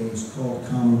reported case called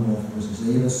Commonwealth versus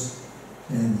Avis,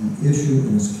 and the issue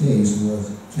in this case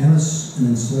was, can an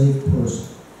enslaved person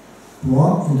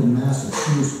brought into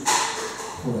Massachusetts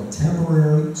for a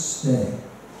temporary stay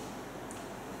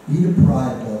be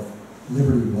deprived of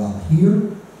liberty while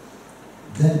here,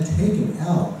 then taken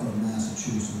out of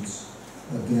Massachusetts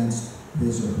against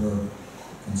his or her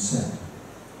consent?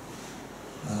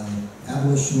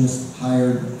 Abolitionists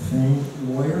hired a famed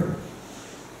lawyer,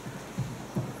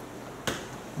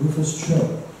 Rufus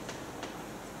Choate,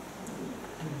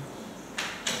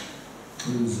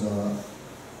 who's, I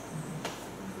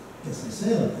guess they say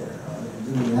it up there,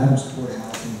 in the Adams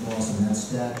Courthouse in Boston, that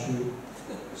statue,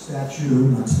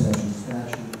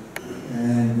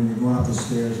 And when you're going up the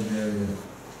stairs in there, you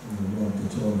walk the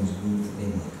toe is blue that they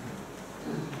look.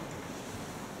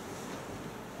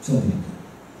 Some people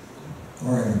do.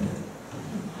 Or everybody.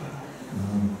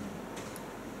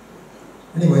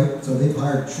 Anyway, so they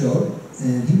hired Cho,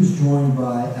 and he was joined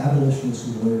by abolitionist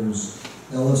lawyers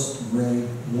Ellis Ray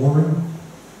Warren,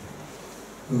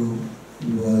 who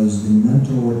was the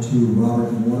mentor to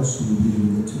Robert Morris, who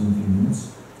we'll get to in a few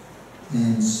minutes,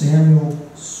 and Samuel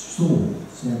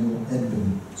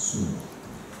Edwin Sewell.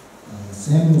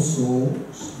 Samuel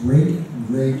Sewell's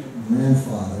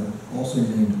great-great-grandfather, also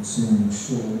named Samuel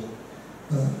Sewell,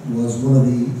 was one of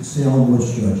the Salem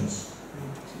Witch judges.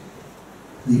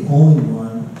 The only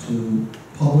one to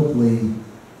publicly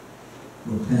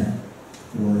repent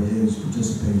for his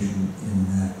participation in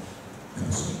that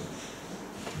episode.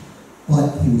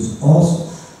 But he was also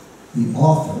the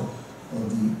author of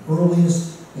the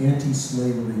earliest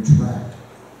anti-slavery tract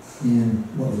in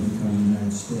what would become the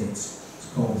United States. It's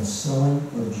called The Selling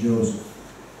of Joseph,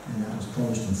 and that was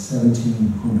published in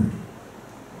 1700.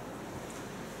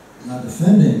 Now,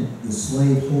 defending the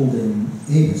slave-holding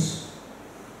Avis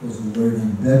was a lawyer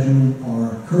named Benjamin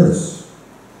R. Curtis.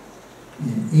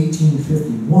 In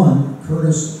 1851,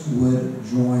 Curtis would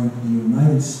join the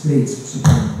United States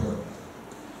Supreme Court.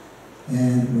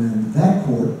 And when that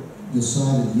court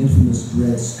decided the infamous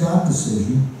Dred Scott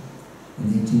decision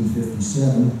in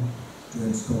 1857,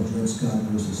 called Dred Scott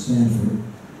versus Sanford,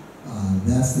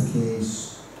 that's the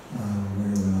case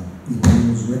where the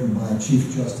opinion was written by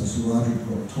Chief Justice Roger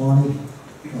Tawney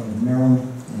of Maryland,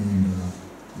 and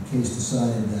the case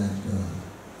decided that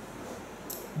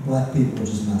black people were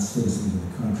just not citizens of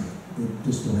the country. They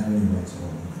just don't have any rights at all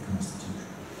in the Constitution.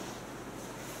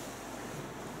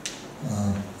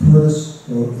 Curtis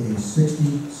wrote a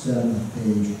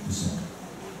 67-page dissent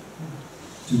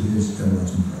to his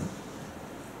everlasting credit.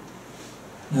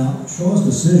 Now, Shaw's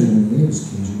decision in the Davis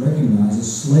case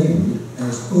recognizes slavery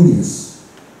as odious,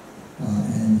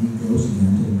 and he goes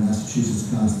again to the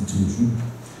Massachusetts Constitution,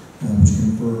 which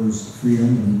confers freedom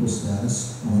and equal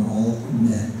status on all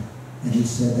men, and he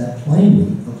said that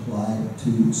plainly applied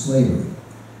to slavery.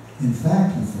 In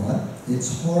fact, he thought,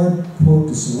 it's hard, quote,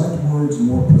 to select words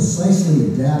more precisely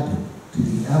adapted to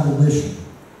the abolition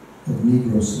of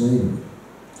Negro slavery.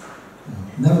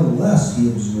 Nevertheless, he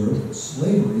observed,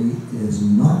 slavery is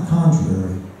not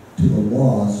contrary to the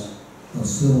laws of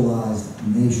civilized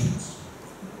nations.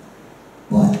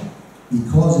 But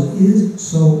because it is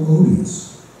so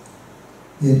odious,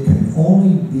 it can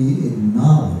only be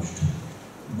acknowledged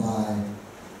by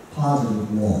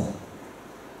positive law.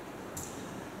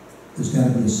 There's got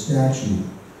to be a statute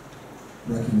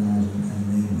recognizing and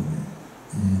enabling it.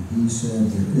 And he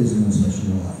said there is no such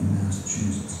law in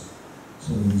Massachusetts.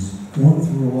 So he's going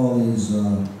through all these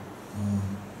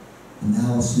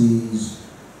analyses,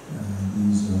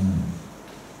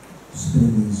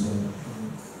 spinning these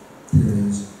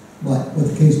theories. But what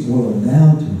the case boiled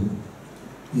down to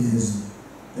is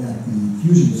that the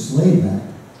Fugitive Slave Act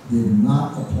did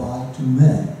not apply to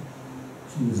men.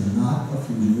 She was not a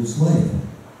fugitive slave.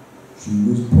 She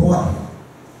was brought here.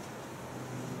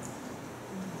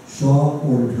 Shaw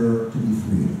ordered her to be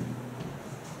freed.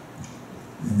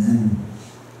 And then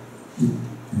the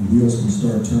wheels can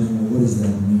start turning. Well, what does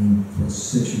that mean for a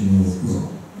 6-year-old girl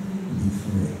to be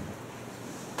free?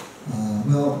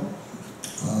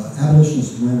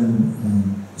 Abolitionist women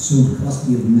assumed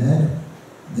custody of Med.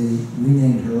 They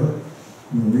renamed her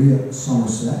Maria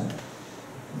Somerset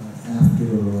after a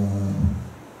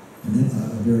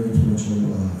very influential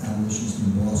abolitionist in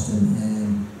Boston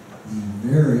and the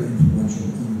very influential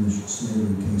English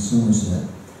slavery case Somerset.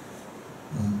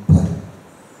 But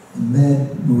Med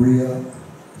Maria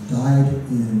died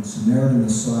in Samaritan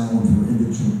Asylum for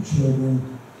Indigent Children,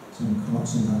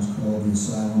 sometimes called the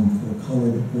Asylum for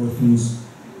Colored Orphans,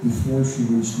 before she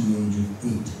reached the age of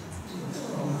 8.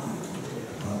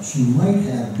 She might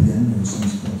have been, there's some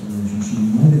speculation, she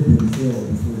might have been killed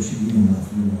before she even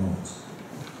left New Orleans.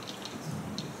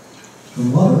 Her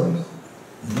mother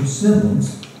and her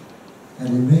siblings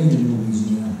had remained in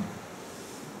Louisiana.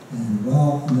 And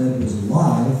while Med was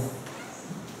alive,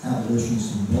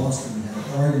 abolitionists in Boston had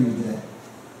argued that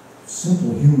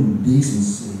simple human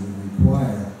decency would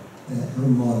require that her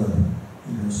mother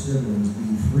and her siblings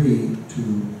be free to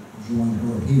join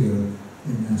her here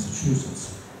in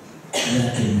Massachusetts.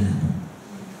 That didn't happen.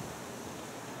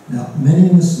 Now, many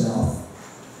in the South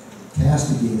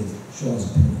castigated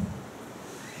Shaw's opinion,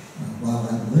 while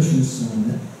abolitionists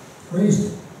in it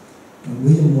praised it.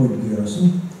 William Lloyd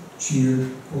Garrison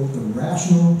cheered, quote, the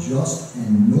rational, just,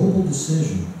 and noble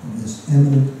decision of this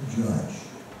eminent judge.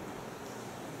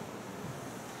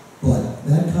 But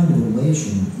that kind of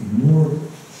reservation ignored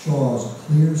Shaw's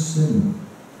clear signal,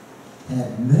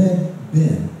 had Med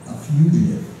been a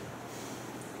fugitive,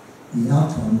 the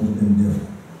outcome would have been different.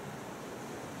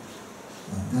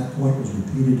 That point was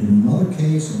repeated in another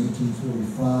case in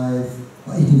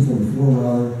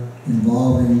 1844,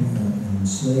 involving an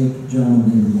enslaved gentleman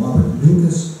named Robert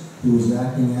Lucas, who was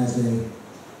acting as a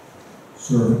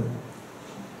servant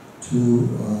to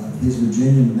his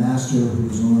Virginian master, who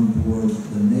was on board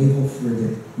the naval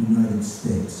frigate United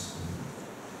States.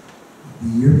 The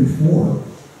year before,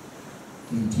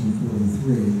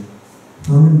 1843,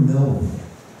 Herman Melville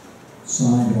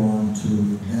signed on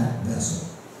to that vessel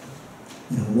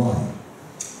in Hawaii,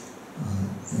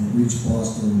 and it reached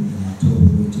Boston in October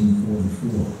of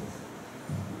 1844.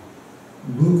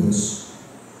 Lucas,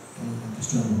 this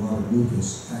gentleman Robert Lucas,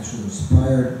 actually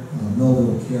inspired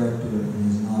Melville character in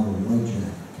his novel White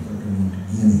Jacket, a character named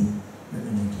Guinea,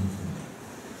 written in 1850.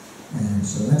 And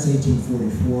so that's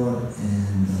 1844,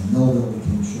 and Melville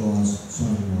became Shaw's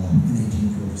son-in-law in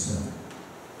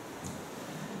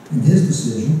 1847. In his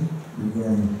decision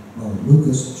regarding Robert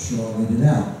Lucas, Shaw laid it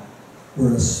out.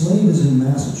 Where a slave is in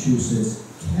Massachusetts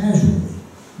casually,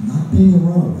 not being a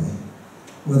runaway,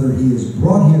 whether he is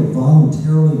brought here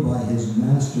voluntarily by his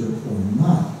master or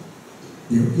not,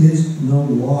 there is no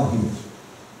law here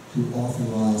to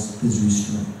authorize his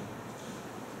restraint.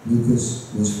 Lucas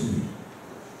was freed.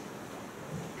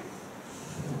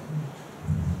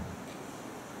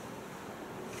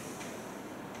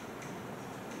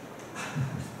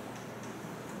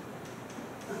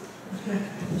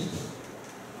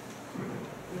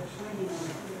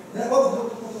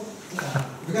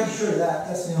 We got to show you that.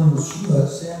 That's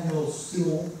Samuel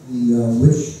Sewell, the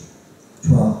witch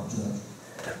trial judge.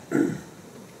 And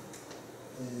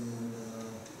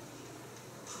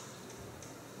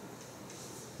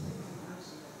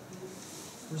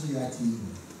where's the IT?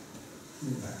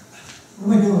 What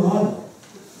am I doing wrong?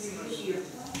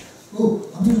 Oh,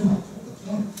 I'm doing wrong.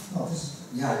 Oh, this is,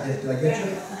 yeah, did I get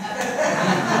you?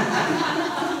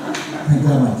 Thank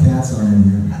God my cats aren't in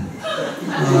here.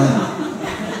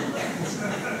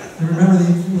 You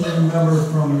remember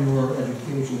from your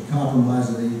education the Compromise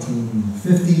of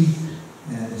 1850,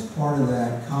 and as part of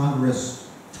that, Congress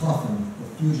toughened the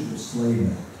Fugitive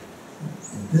Slave Act.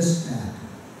 And this act,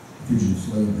 the Fugitive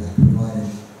Slave Act, provided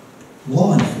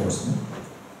law enforcement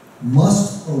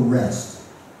must arrest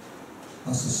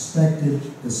a suspected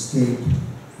escaped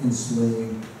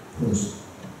enslaved person.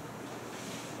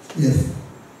 If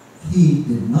he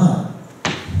did not,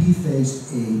 he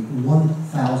faced a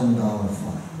 $1,000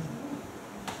 fine.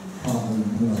 Probably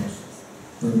who knows,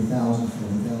 $30,000,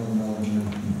 $40,000.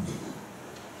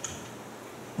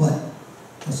 But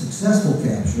a successful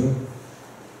capture,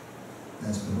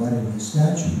 as provided in the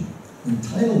statute,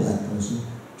 entitled that person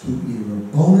to either a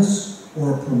bonus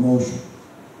or a promotion.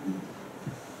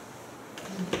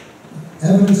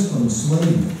 Evidence of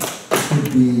enslavement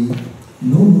could be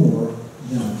no more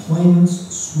than a claimant's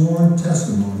sworn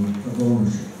testimony of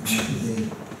ownership.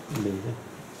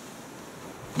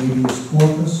 Habeas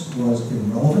corpus was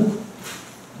irrelevant.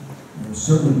 There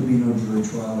certainly would be no jury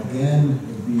trial again.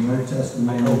 There would be no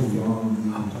testimony beyond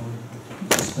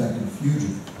the suspected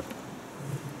fugitive.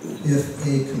 If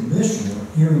a commissioner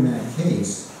hearing that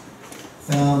case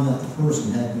found that the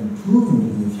person had been proven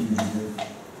to be a fugitive,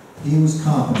 he was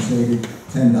compensated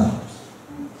 $10.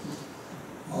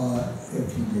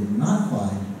 If he did not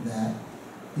find that,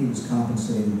 he was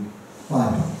compensated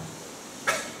 $5.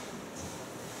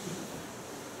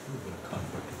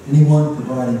 Anyone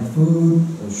providing food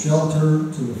or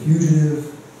shelter to a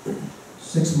fugitive,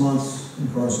 6 months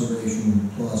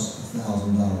incarceration plus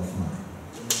 $1,000 fine.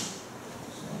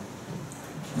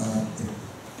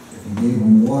 If you gave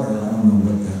him water, I don't know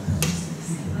what that means.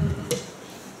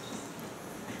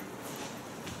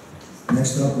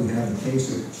 Next up, we have the case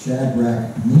of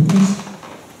Shadrach Meekins,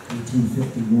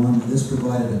 1851. This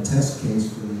provided a test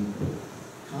case for the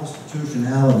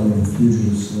constitutionality of a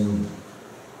fugitive slave.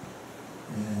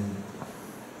 And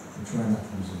I'm trying not to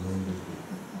use the language.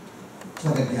 It's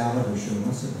like a Gallagher show.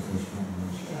 Let's hit the first one.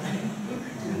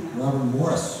 Robert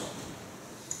Morris.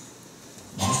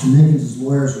 Mr. Meekins'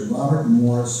 lawyers were Robert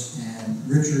Morris and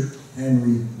Richard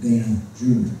Henry Dana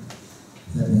Jr.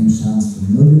 If that name sounds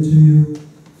familiar to you,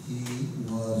 he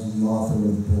was the author of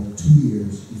the book 2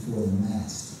 years before the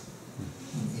Mast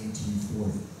in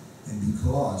 1840. And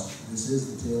because this is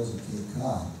the Tales of Cape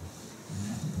Cod, I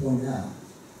have to point out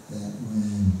that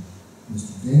when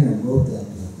Mr. Dana wrote that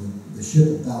book, the ship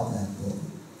about that book,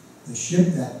 the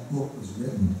ship that book was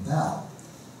written about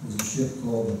was a ship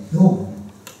called the Pilgrim.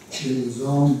 It was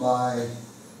owned by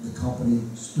the company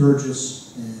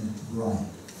Sturgis and Bryant.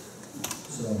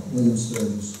 Williams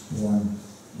was born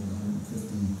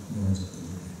 150 yards up the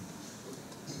road.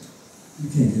 You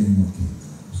can't get any more cake.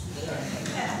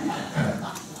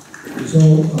 So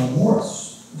Morris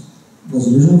was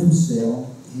originally from Salem.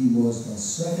 He was the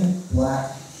second black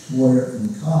lawyer in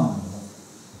the Commonwealth,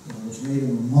 which made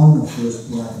him among the first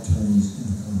black attorneys in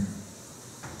the country.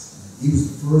 He was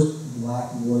the first black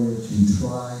lawyer to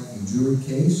try a jury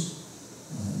case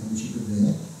in which he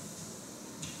prevailed.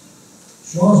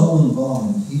 Shaw's only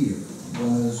involvement here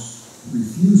was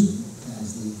refusing, as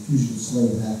the Fugitive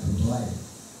Slave Act provided,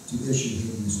 to issue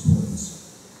habeas corpus.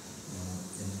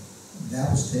 And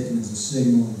that was taken as a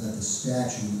signal that the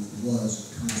statute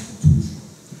was constitutional.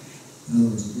 In other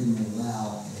words, it didn't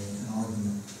allow an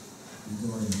argument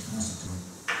regarding the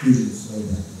Fugitive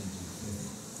Slave Act of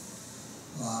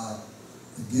 1950.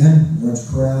 Again, large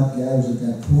crowd gathers at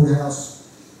that courthouse,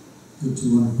 good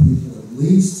 200 people at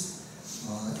least,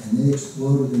 and they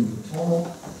exploded into tumult,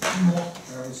 I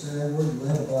would say that word,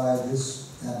 led by this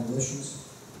abolitionist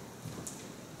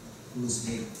who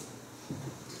escaped,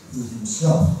 who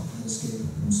himself had escaped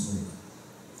from slavery.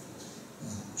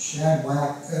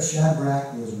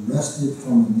 Shadrach was arrested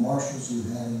from the marshals who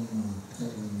had him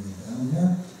tightly down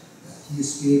there. He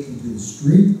escaped into the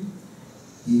street.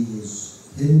 He was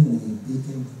hidden in a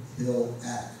Beacon Hill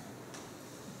attic.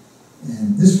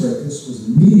 And this fracas was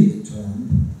immediately termed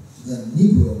the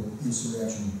Negro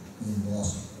insurrection in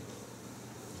Boston.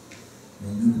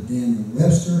 Remember Daniel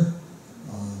Webster?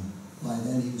 By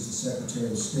then he was the Secretary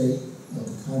of State of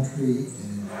the country,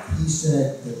 and he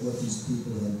said that what these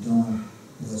people had done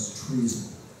was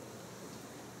treason.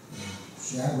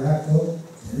 Shadrach, though,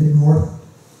 headed north,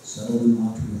 settled in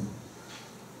Montreal.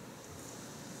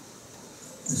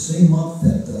 The same month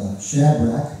that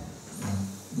Shadrach,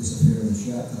 this affair of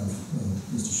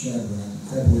Mr. Shadrach,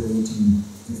 February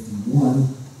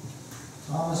 1851,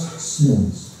 Thomas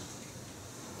Sims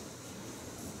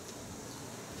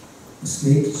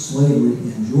escaped slavery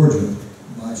in Georgia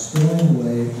by stowing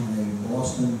away on a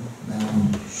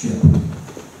Boston-bound ship.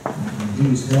 And he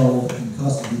was held in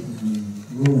custody in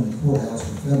the ruined courthouse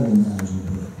for federal matters were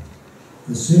heard.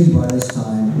 The city by this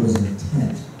time was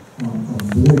intent on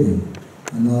avoiding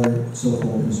another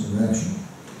so-called insurrection.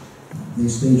 They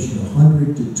stationed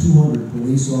 100 to 200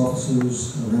 police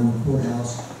officers around the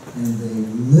courthouse, and they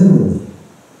literally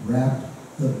wrapped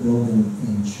the building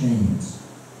in chains.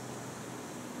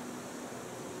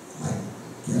 I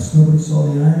guess nobody saw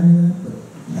the irony of that, but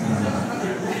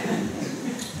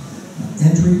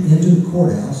entry into the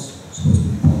courthouse, supposed to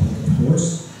be public, of course,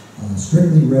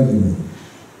 strictly regulated.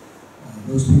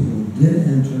 Those people who did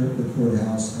enter the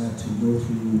courthouse had to go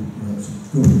through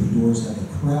the doors, had to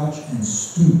crouch and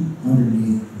stoop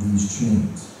underneath these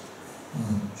chains.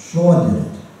 Shaw did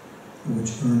it,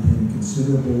 which earned him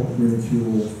considerable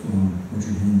ridicule from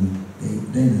Richard Henry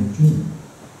Dana Jr.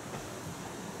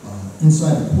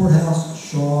 Inside the courthouse,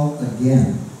 Shaw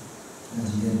again, as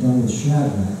he had done with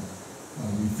Shadrach,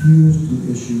 refused to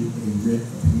issue a writ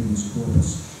of habeas corpus.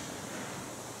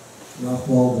 Ralph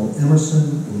Waldo Emerson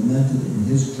lamented in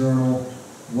his journal,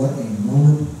 "What a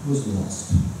moment was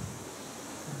lost."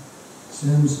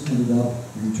 Sims ended up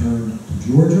returned to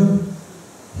Georgia.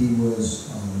 He was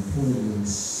reportedly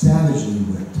savagely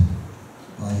whipped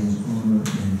by his owner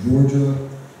in Georgia,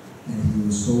 and he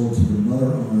was sold to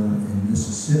another owner in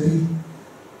Mississippi.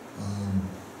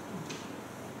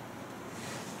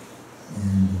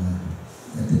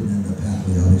 That didn't end up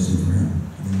happily, obviously, for him.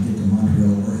 He didn't get to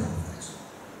Montreal or Halifax.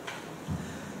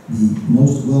 The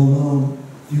most well-known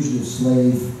Fugitive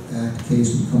Slave Act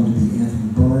case would come to be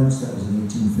Anthony Burns. That was in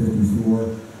 1854.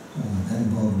 That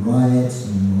involved riots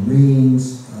and Marines,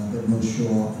 but no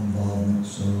Shaw involvement,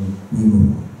 so we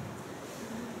move on.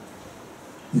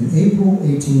 In April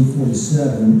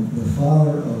 1847, the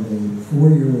father of a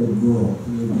 4-year-old girl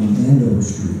who lived on Andover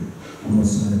Street, north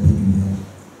side of Beacon Hill,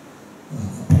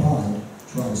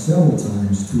 tried several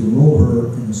times to enroll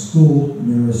her in the school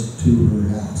nearest to her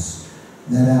house.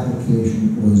 That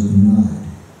application was denied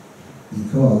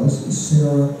because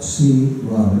Sarah C.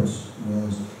 Roberts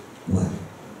was black.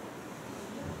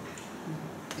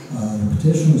 The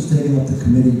petition was taken up the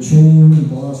committee chain in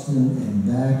Boston and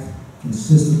back,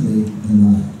 consistently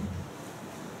denied.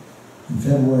 In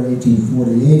February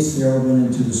 1848, Sarah went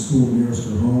into the school nearest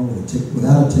her home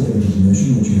without a ticket of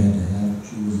admission, which you had to have.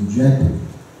 She was ejected.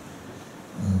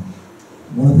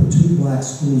 One of the 2 black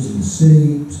schools in the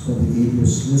city was called the Abel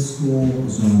Smith School. It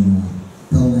was on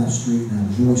Belknap Street, now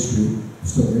Joy Street,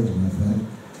 still there as a matter of fact.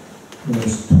 It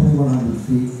was 2,100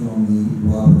 feet from the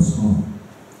Roberts home.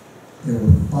 There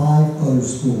were 5 other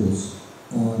schools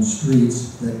on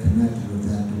streets that connected with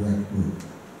that direct route.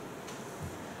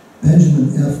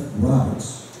 Benjamin F.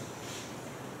 Roberts,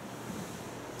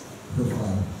 her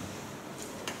father,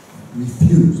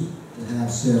 refused to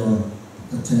have Sarah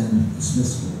attend the Smith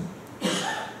School.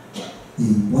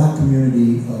 The black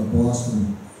community of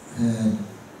Boston had,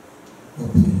 or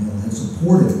Beacon Hill, had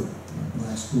supported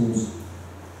black schools,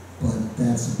 but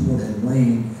that support had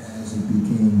waned as it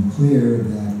became clear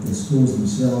that the schools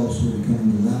themselves were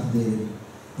becoming dilapidated,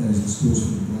 that is, the schools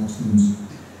for the black students,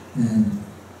 and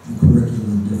the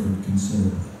curriculum differed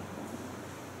considerably.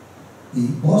 The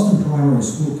Boston Primary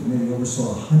School Committee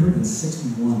oversaw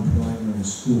 161 primary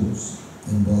schools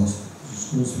in Boston,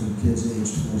 schools for kids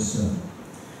aged 4 to 7.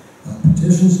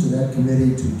 Petitions to that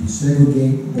committee to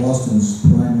desegregate Boston's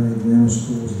primary grammar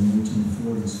schools in the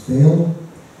 1840s failed.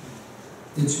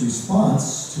 Its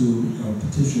response to a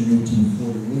petition in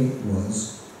 1848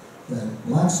 was that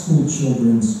black school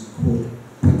children's, quote,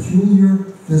 peculiar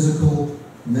physical,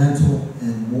 mental,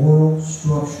 and moral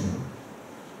structure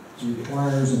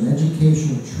requires an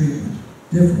educational treatment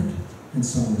different in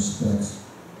some respects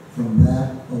from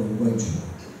that of a white child.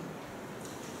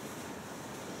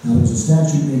 Now, there was a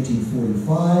statute in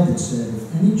 1845 that said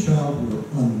if any child were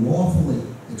unlawfully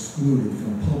excluded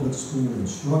from public school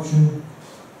instruction,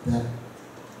 that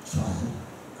child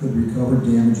could recover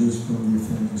damages from the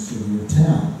offending city or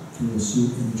town through a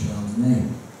suit in the child's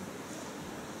name.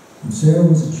 When Sarah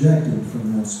was ejected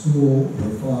from that school, her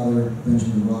father,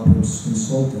 Benjamin Roberts,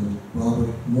 consulted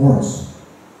Robert Morris.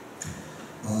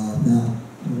 Now,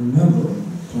 remember,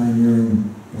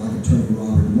 pioneering black attorney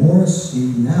Robert Morris, he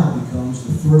now becomes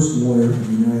the first lawyer in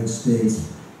the United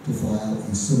States to file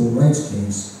a civil rights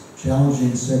case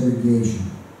challenging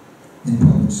segregation in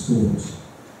public schools.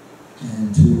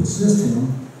 And to assist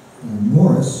him,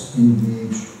 Morris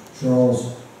engaged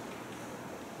Charles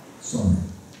Sumner.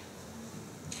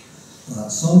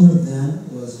 Sumner then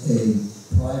was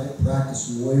a private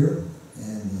practice lawyer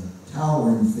and a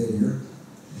towering figure.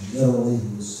 Literally,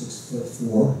 he was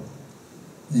 6'4",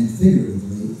 and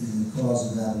figuratively in the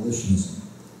cause of abolitionism,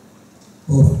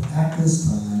 both at this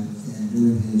time and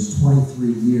during his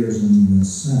 23 years in the U.S.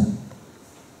 Senate.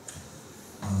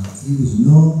 He was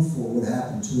known for what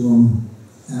happened to him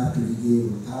after he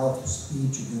gave a powerful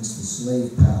speech against the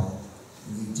slave power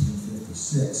in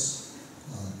 1856.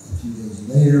 A few days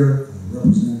later,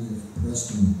 Representative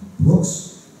Preston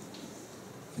Brooks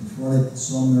confronted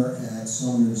Sumner at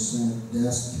Sumner's Senate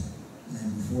desk,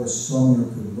 and before Sumner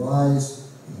could rise,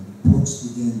 Brooks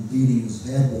began beating his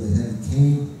head with a heavy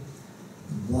cane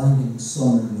and blinding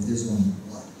Sumner with his own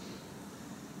blood.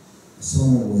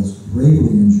 Sumner was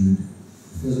gravely injured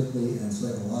physically and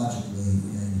psychologically,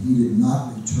 and he did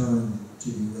not return to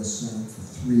the U.S. Senate for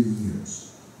 3 years.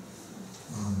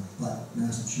 But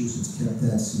Massachusetts kept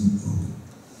that seat open.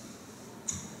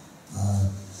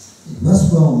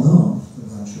 Less well known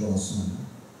about Charles Sumner,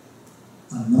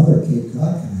 another Cape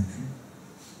Cod connection,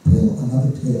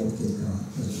 another tale of Cape Cod,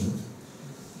 as it were.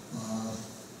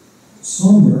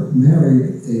 Sumner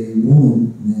married a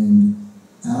woman named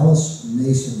Alice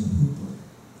Mason Hooper,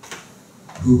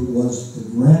 who was the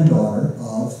granddaughter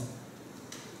of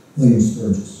William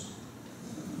Sturgis.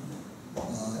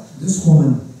 This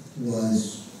woman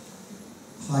was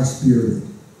high-spirited,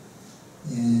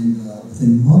 and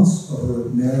within months of her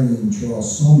marrying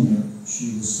Charles Sumner,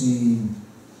 she was seen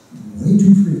way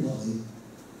too frequently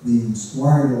being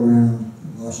squired around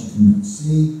Washington,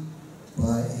 D.C.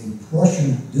 by a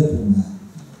Prussian diplomat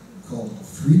called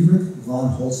Friedrich von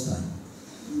Holstein.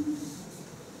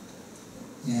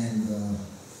 And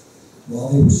while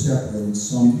they were separated,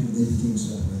 they became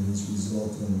separated as a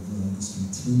result of this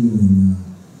continuing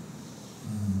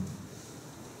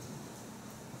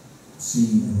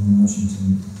scene in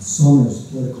Washington. Sumner's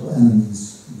political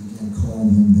enemies began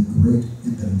calling him the Great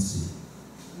Impotency.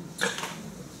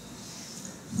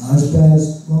 Not as bad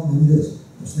as, well, maybe it is.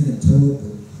 I was thinking Toad,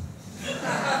 but...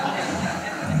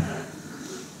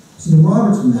 So the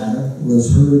Roberts matter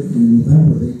was heard in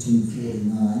November of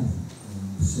 1849.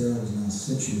 Sarah was now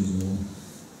 6 years old.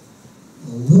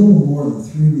 A little more than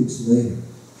 3 weeks later,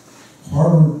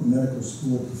 Harvard Medical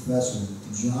School professor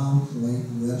John White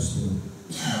Webster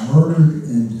murdered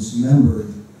and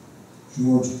dismembered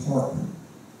George Parkman.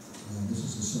 This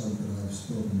is the subject that I've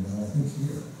spoken about, I think,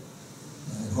 here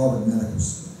at Harvard Medical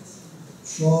School.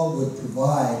 Shaw would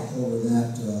preside over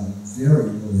that very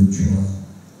early trial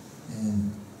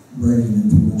and writing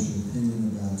an influential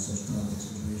opinion about such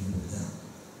topics as reasonable doubt.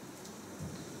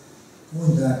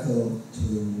 Going back, though,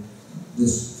 to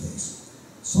this case,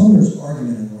 Sumner's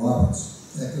argument in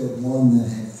Roberts echoed one that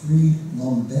had freed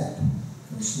Mumbet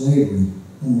from slavery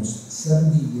almost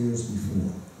 70 years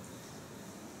before.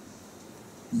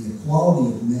 The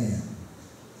equality of man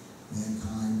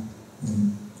mankind,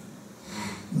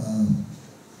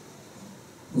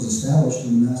 was established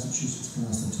in the Massachusetts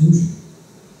Constitution.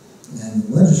 And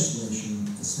the legislation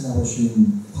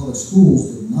establishing public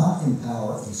schools did not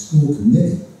empower a school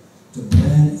committee to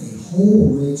brand a whole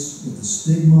race with the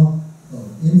stigma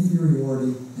of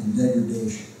inferiority and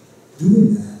degradation.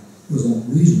 Doing that was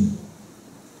unreasonable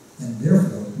and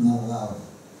therefore not allowed.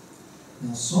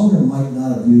 Now, Sumner might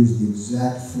not have used the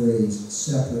exact phrase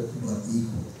separate but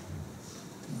equal,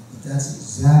 but that's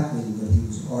exactly what he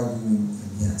was arguing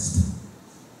against.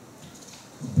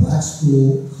 A black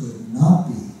school could not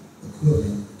be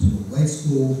equivalent to a white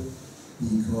school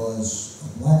because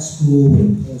a black school would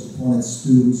impose upon its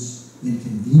students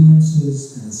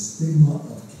inconveniences and a stigma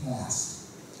of caste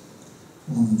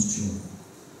on those children.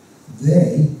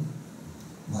 They,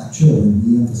 black children,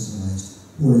 he emphasized,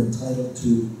 were entitled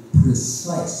to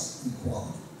precise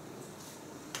equality.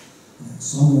 And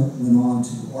Sumner went on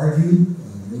to argue,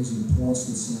 raising points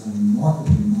that sound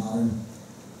remarkably modern,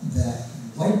 that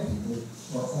white people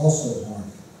are also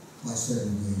harmed by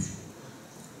segregation.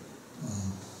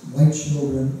 White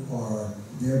children are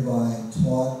thereby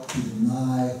taught to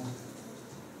deny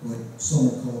what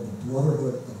Sumner called the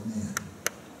brotherhood of man.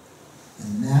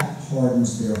 And that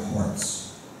hardens their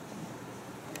hearts.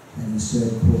 And he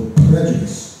said, quote,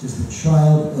 "Prejudice is the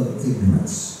child of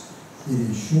ignorance. It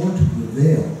is sure to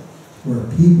prevail where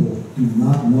people do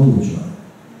not know each other."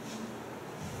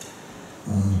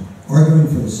 Arguing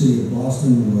for the city of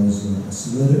Boston was its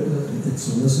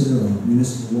solicitor, a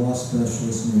municipal law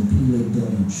specialist named P.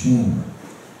 W. Chandler.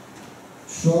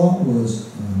 Shaw was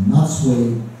not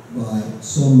swayed by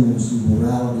Sumner's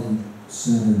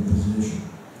morality-centered position,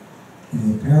 and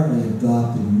he apparently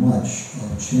adopted much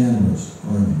of Chandler's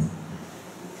argument.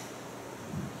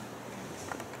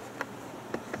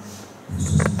 It's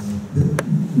just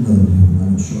another view,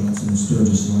 I'm sure that's in the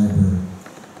Sturgis Library.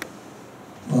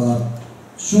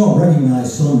 Shaw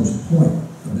recognized Sumner's point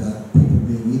about people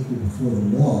being equal before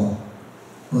the law,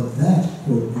 but that,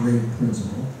 quote, great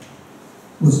principle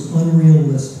was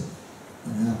unrealistic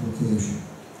in application.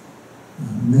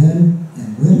 Men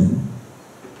and women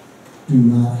do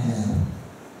not have,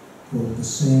 quote, the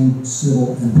same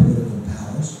civil and political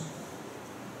powers,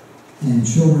 and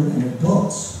children and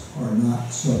adults are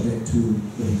not subject to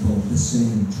what he called the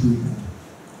same treatment.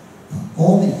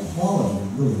 All the equality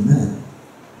really meant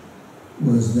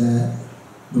was that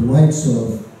the rights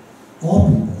of all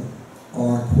people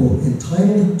are, quote,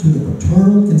 entitled to the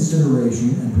paternal consideration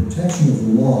and protection of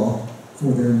the law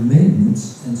for their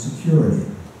maintenance and security.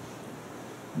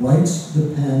 Rights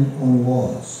depend on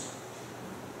laws.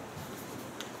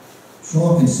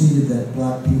 Shaw conceded that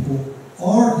black people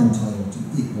are entitled to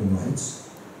equal rights.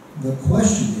 The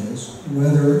question is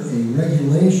whether a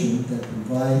regulation that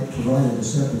provided a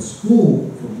separate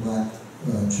school for black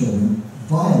children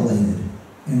violated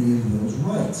any of those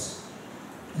rights.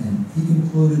 And he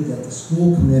concluded that the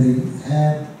school committee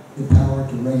had the power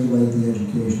to regulate the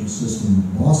educational system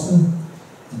in Boston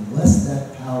unless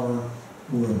that power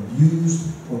were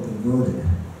abused or perverted.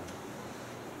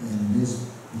 And in his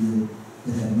view,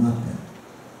 it had not been.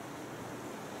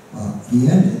 He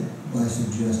ended by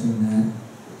suggesting that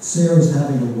Sarah's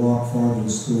having to walk farther to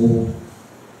school,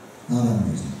 not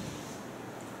unreasonable.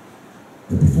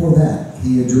 But before that,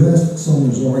 he addressed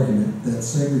Sumner's argument that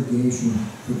segregation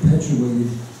perpetuated,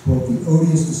 quote, the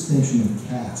odious distinction of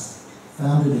caste,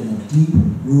 founded in a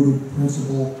deep-rooted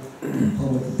principle in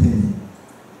public opinion.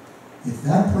 If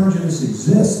that prejudice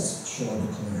exists, Shaw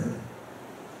declared,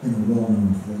 in a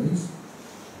well-known phrase,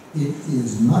 it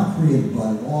is not created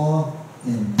by law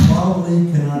and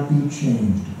probably cannot be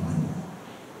changed by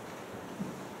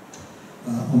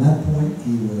law. On that point,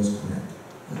 he was correct,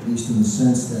 at least in the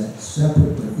sense that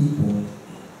separate but equal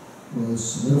was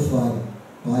solidified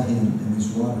by him in this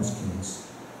Roberts case,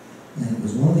 and it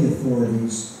was one of the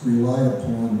authorities relied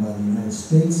upon by the United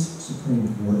States Supreme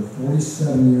Court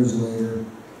 47 years later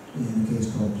in a case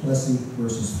called Plessy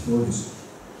versus Ferguson,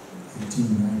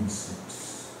 1896.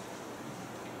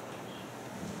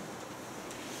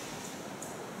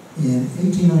 In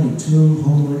 1892,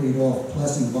 Homer Adolph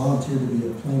Plessy volunteered to be a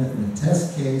plaintiff in a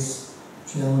test case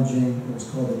challenging what was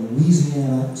called the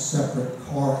Louisiana Separate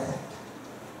Car Act,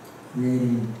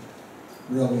 creating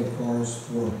railway cars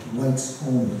for whites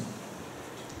only.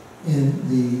 In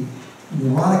the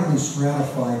neurotically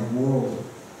stratified world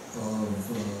of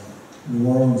New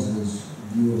Orleans'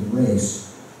 view of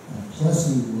race,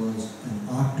 Plessy was an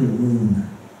octoroon.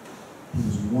 He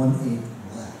was 1/8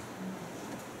 black.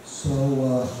 So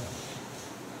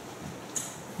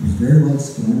he was very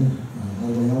light-skinned. By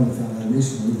the way, I only found out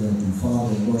recently that the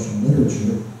father of Russian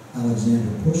literature,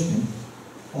 Alexander Pushkin,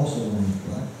 also known as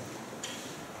black.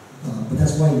 But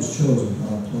that's why he was chosen,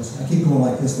 Plessy. I keep going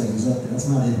like this, like he's up there. That's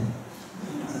not him.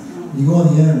 You go on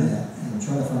the internet and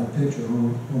try to find a picture of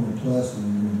Homer Plessy, and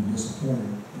you're going to be disappointed.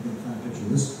 You're going to find a picture of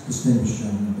this distinguished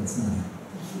gentleman, but it's not him.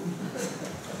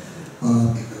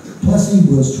 Plessy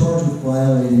was charged with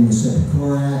violating the Separate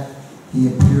Car Act. He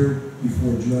appeared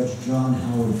before Judge John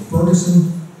Howard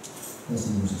Ferguson,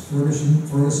 Plessy versus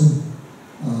Ferguson,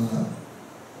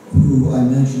 who I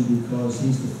mentioned because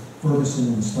he's the Ferguson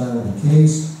in the style of the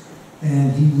case,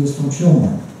 and he was from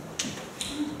Chilmark.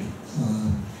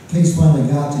 The case finally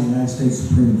got to the United States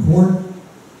Supreme Court.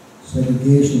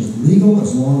 Segregation is legal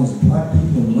as long as black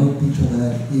people and white people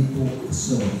had equal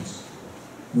facilities,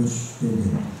 which they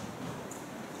did.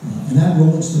 And that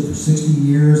ruling stood for 60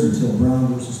 years until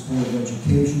Brown versus Board of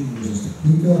Education versus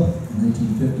Topeka in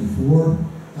 1954.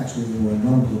 Actually, there were a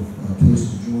number of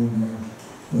cases joined there.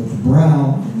 But the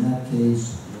Brown in that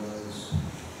case was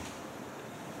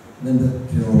Linda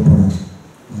Carroll Brown,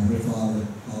 her father,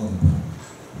 Oliver Brown.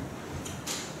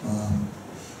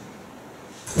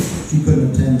 She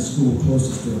couldn't attend the school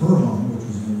closest to her home, which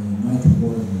was in the 9th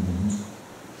Ward of New Orleans,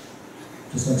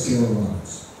 just like Sarah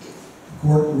Roberts. The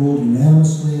court ruled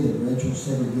unanimously that racial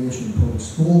segregation in public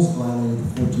schools violated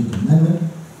the 14th Amendment.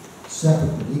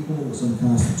 Separate but equal was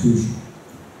unconstitutional.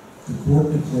 The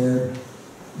court declared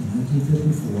in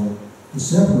 1954 to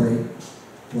separate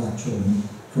black children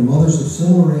from others of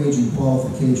similar age and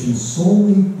qualifications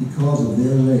solely because of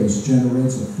their race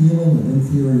generates a feeling of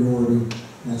inferiority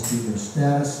as to their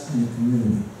status in the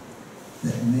community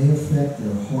that may affect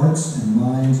their hearts and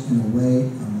minds in a way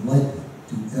unlikely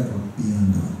to ever be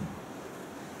undone.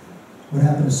 What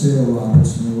happened to Sarah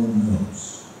Roberts, no one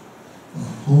knows.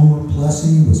 Homer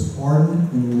Plessy was pardoned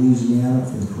in Louisiana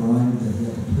for the crime that he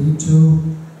had to plead to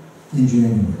in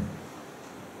January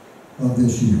of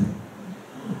this year.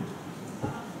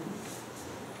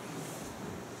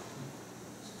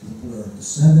 People are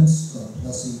descendants of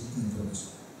Plessy and Ferguson.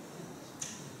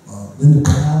 Linda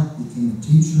Brown became a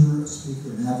teacher, a speaker,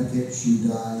 and advocate. She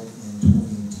died in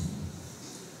 2018.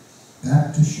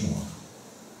 Back to Shaw.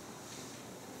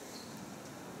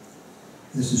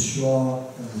 This is Shaw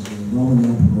as a Roman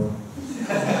emperor.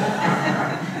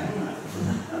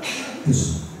 This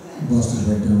bust is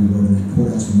right down the road in the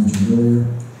courthouse we mentioned earlier.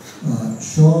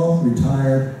 Shaw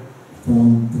retired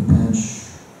from the bench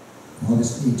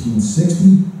August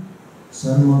 1860.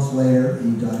 7 months later, he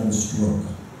died of a stroke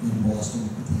in Boston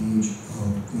at the age of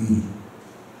 80.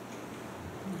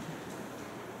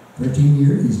 13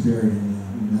 years, he's buried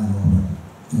in Mount Auburn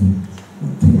in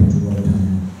Cambridge,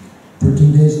 Watertown.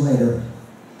 13 days later,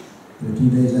 13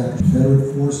 days after,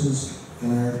 Confederate forces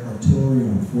fired artillery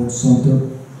on Fort Sumter,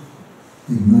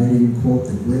 igniting, quote,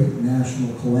 the great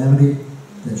national calamity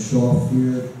that Shaw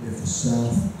feared if the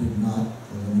South did not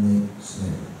eliminate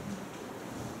slavery.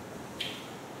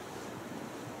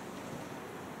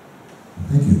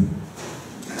 Thank you.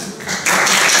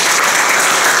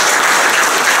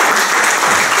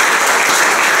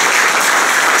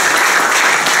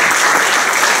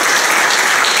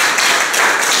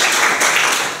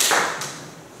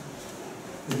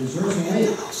 It deserves a wait.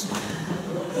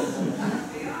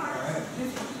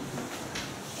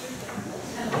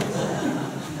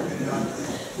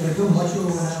 Did I go much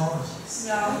over an hour?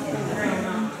 No,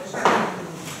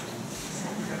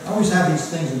 I always have these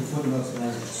things in footnotes, and I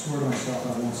swear to myself I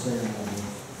won't say them all.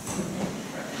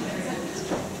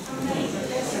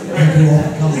 Thank you all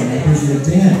for coming. I appreciate it.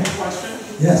 Dan? Question?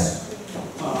 Yes.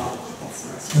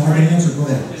 No, I can answer. Go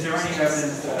ahead. Is there any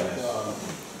evidence that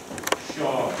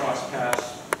Shaw crossed paths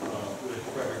with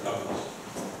Frederick Douglass?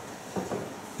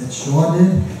 That Shaw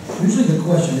did? Usually the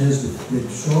question is, did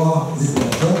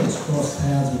Douglass cross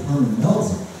paths with Herman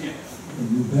Melville in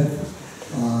New Bedford?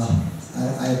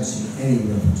 I haven't seen any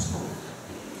reference to that.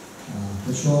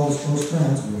 But Shaw was close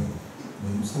friends with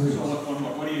Williams. So one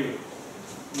more. What do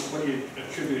you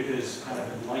attribute his kind of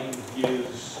enlightened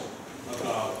views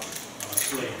about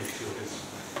slavery to? His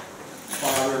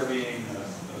father being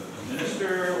a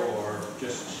minister, or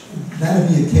just? That would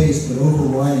be a case, but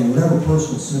overriding whatever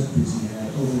personal sympathies he had,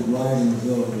 overriding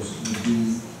those would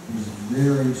be his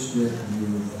very strict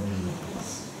view of the law.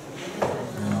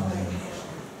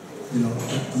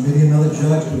 Maybe another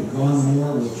judge would have gone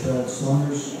more with Charles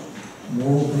Summers'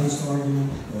 moral-based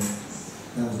argument, but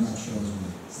that was not Shaw's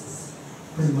view.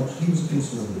 Pretty much, he was a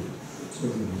conservative.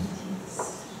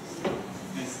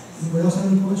 Anybody else have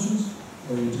any questions?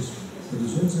 Or you just, the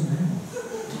desserts in hand?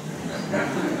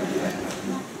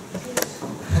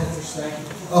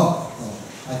 Oh,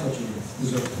 I thought you were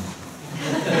dessert.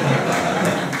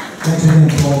 Thanks again,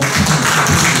 Paul.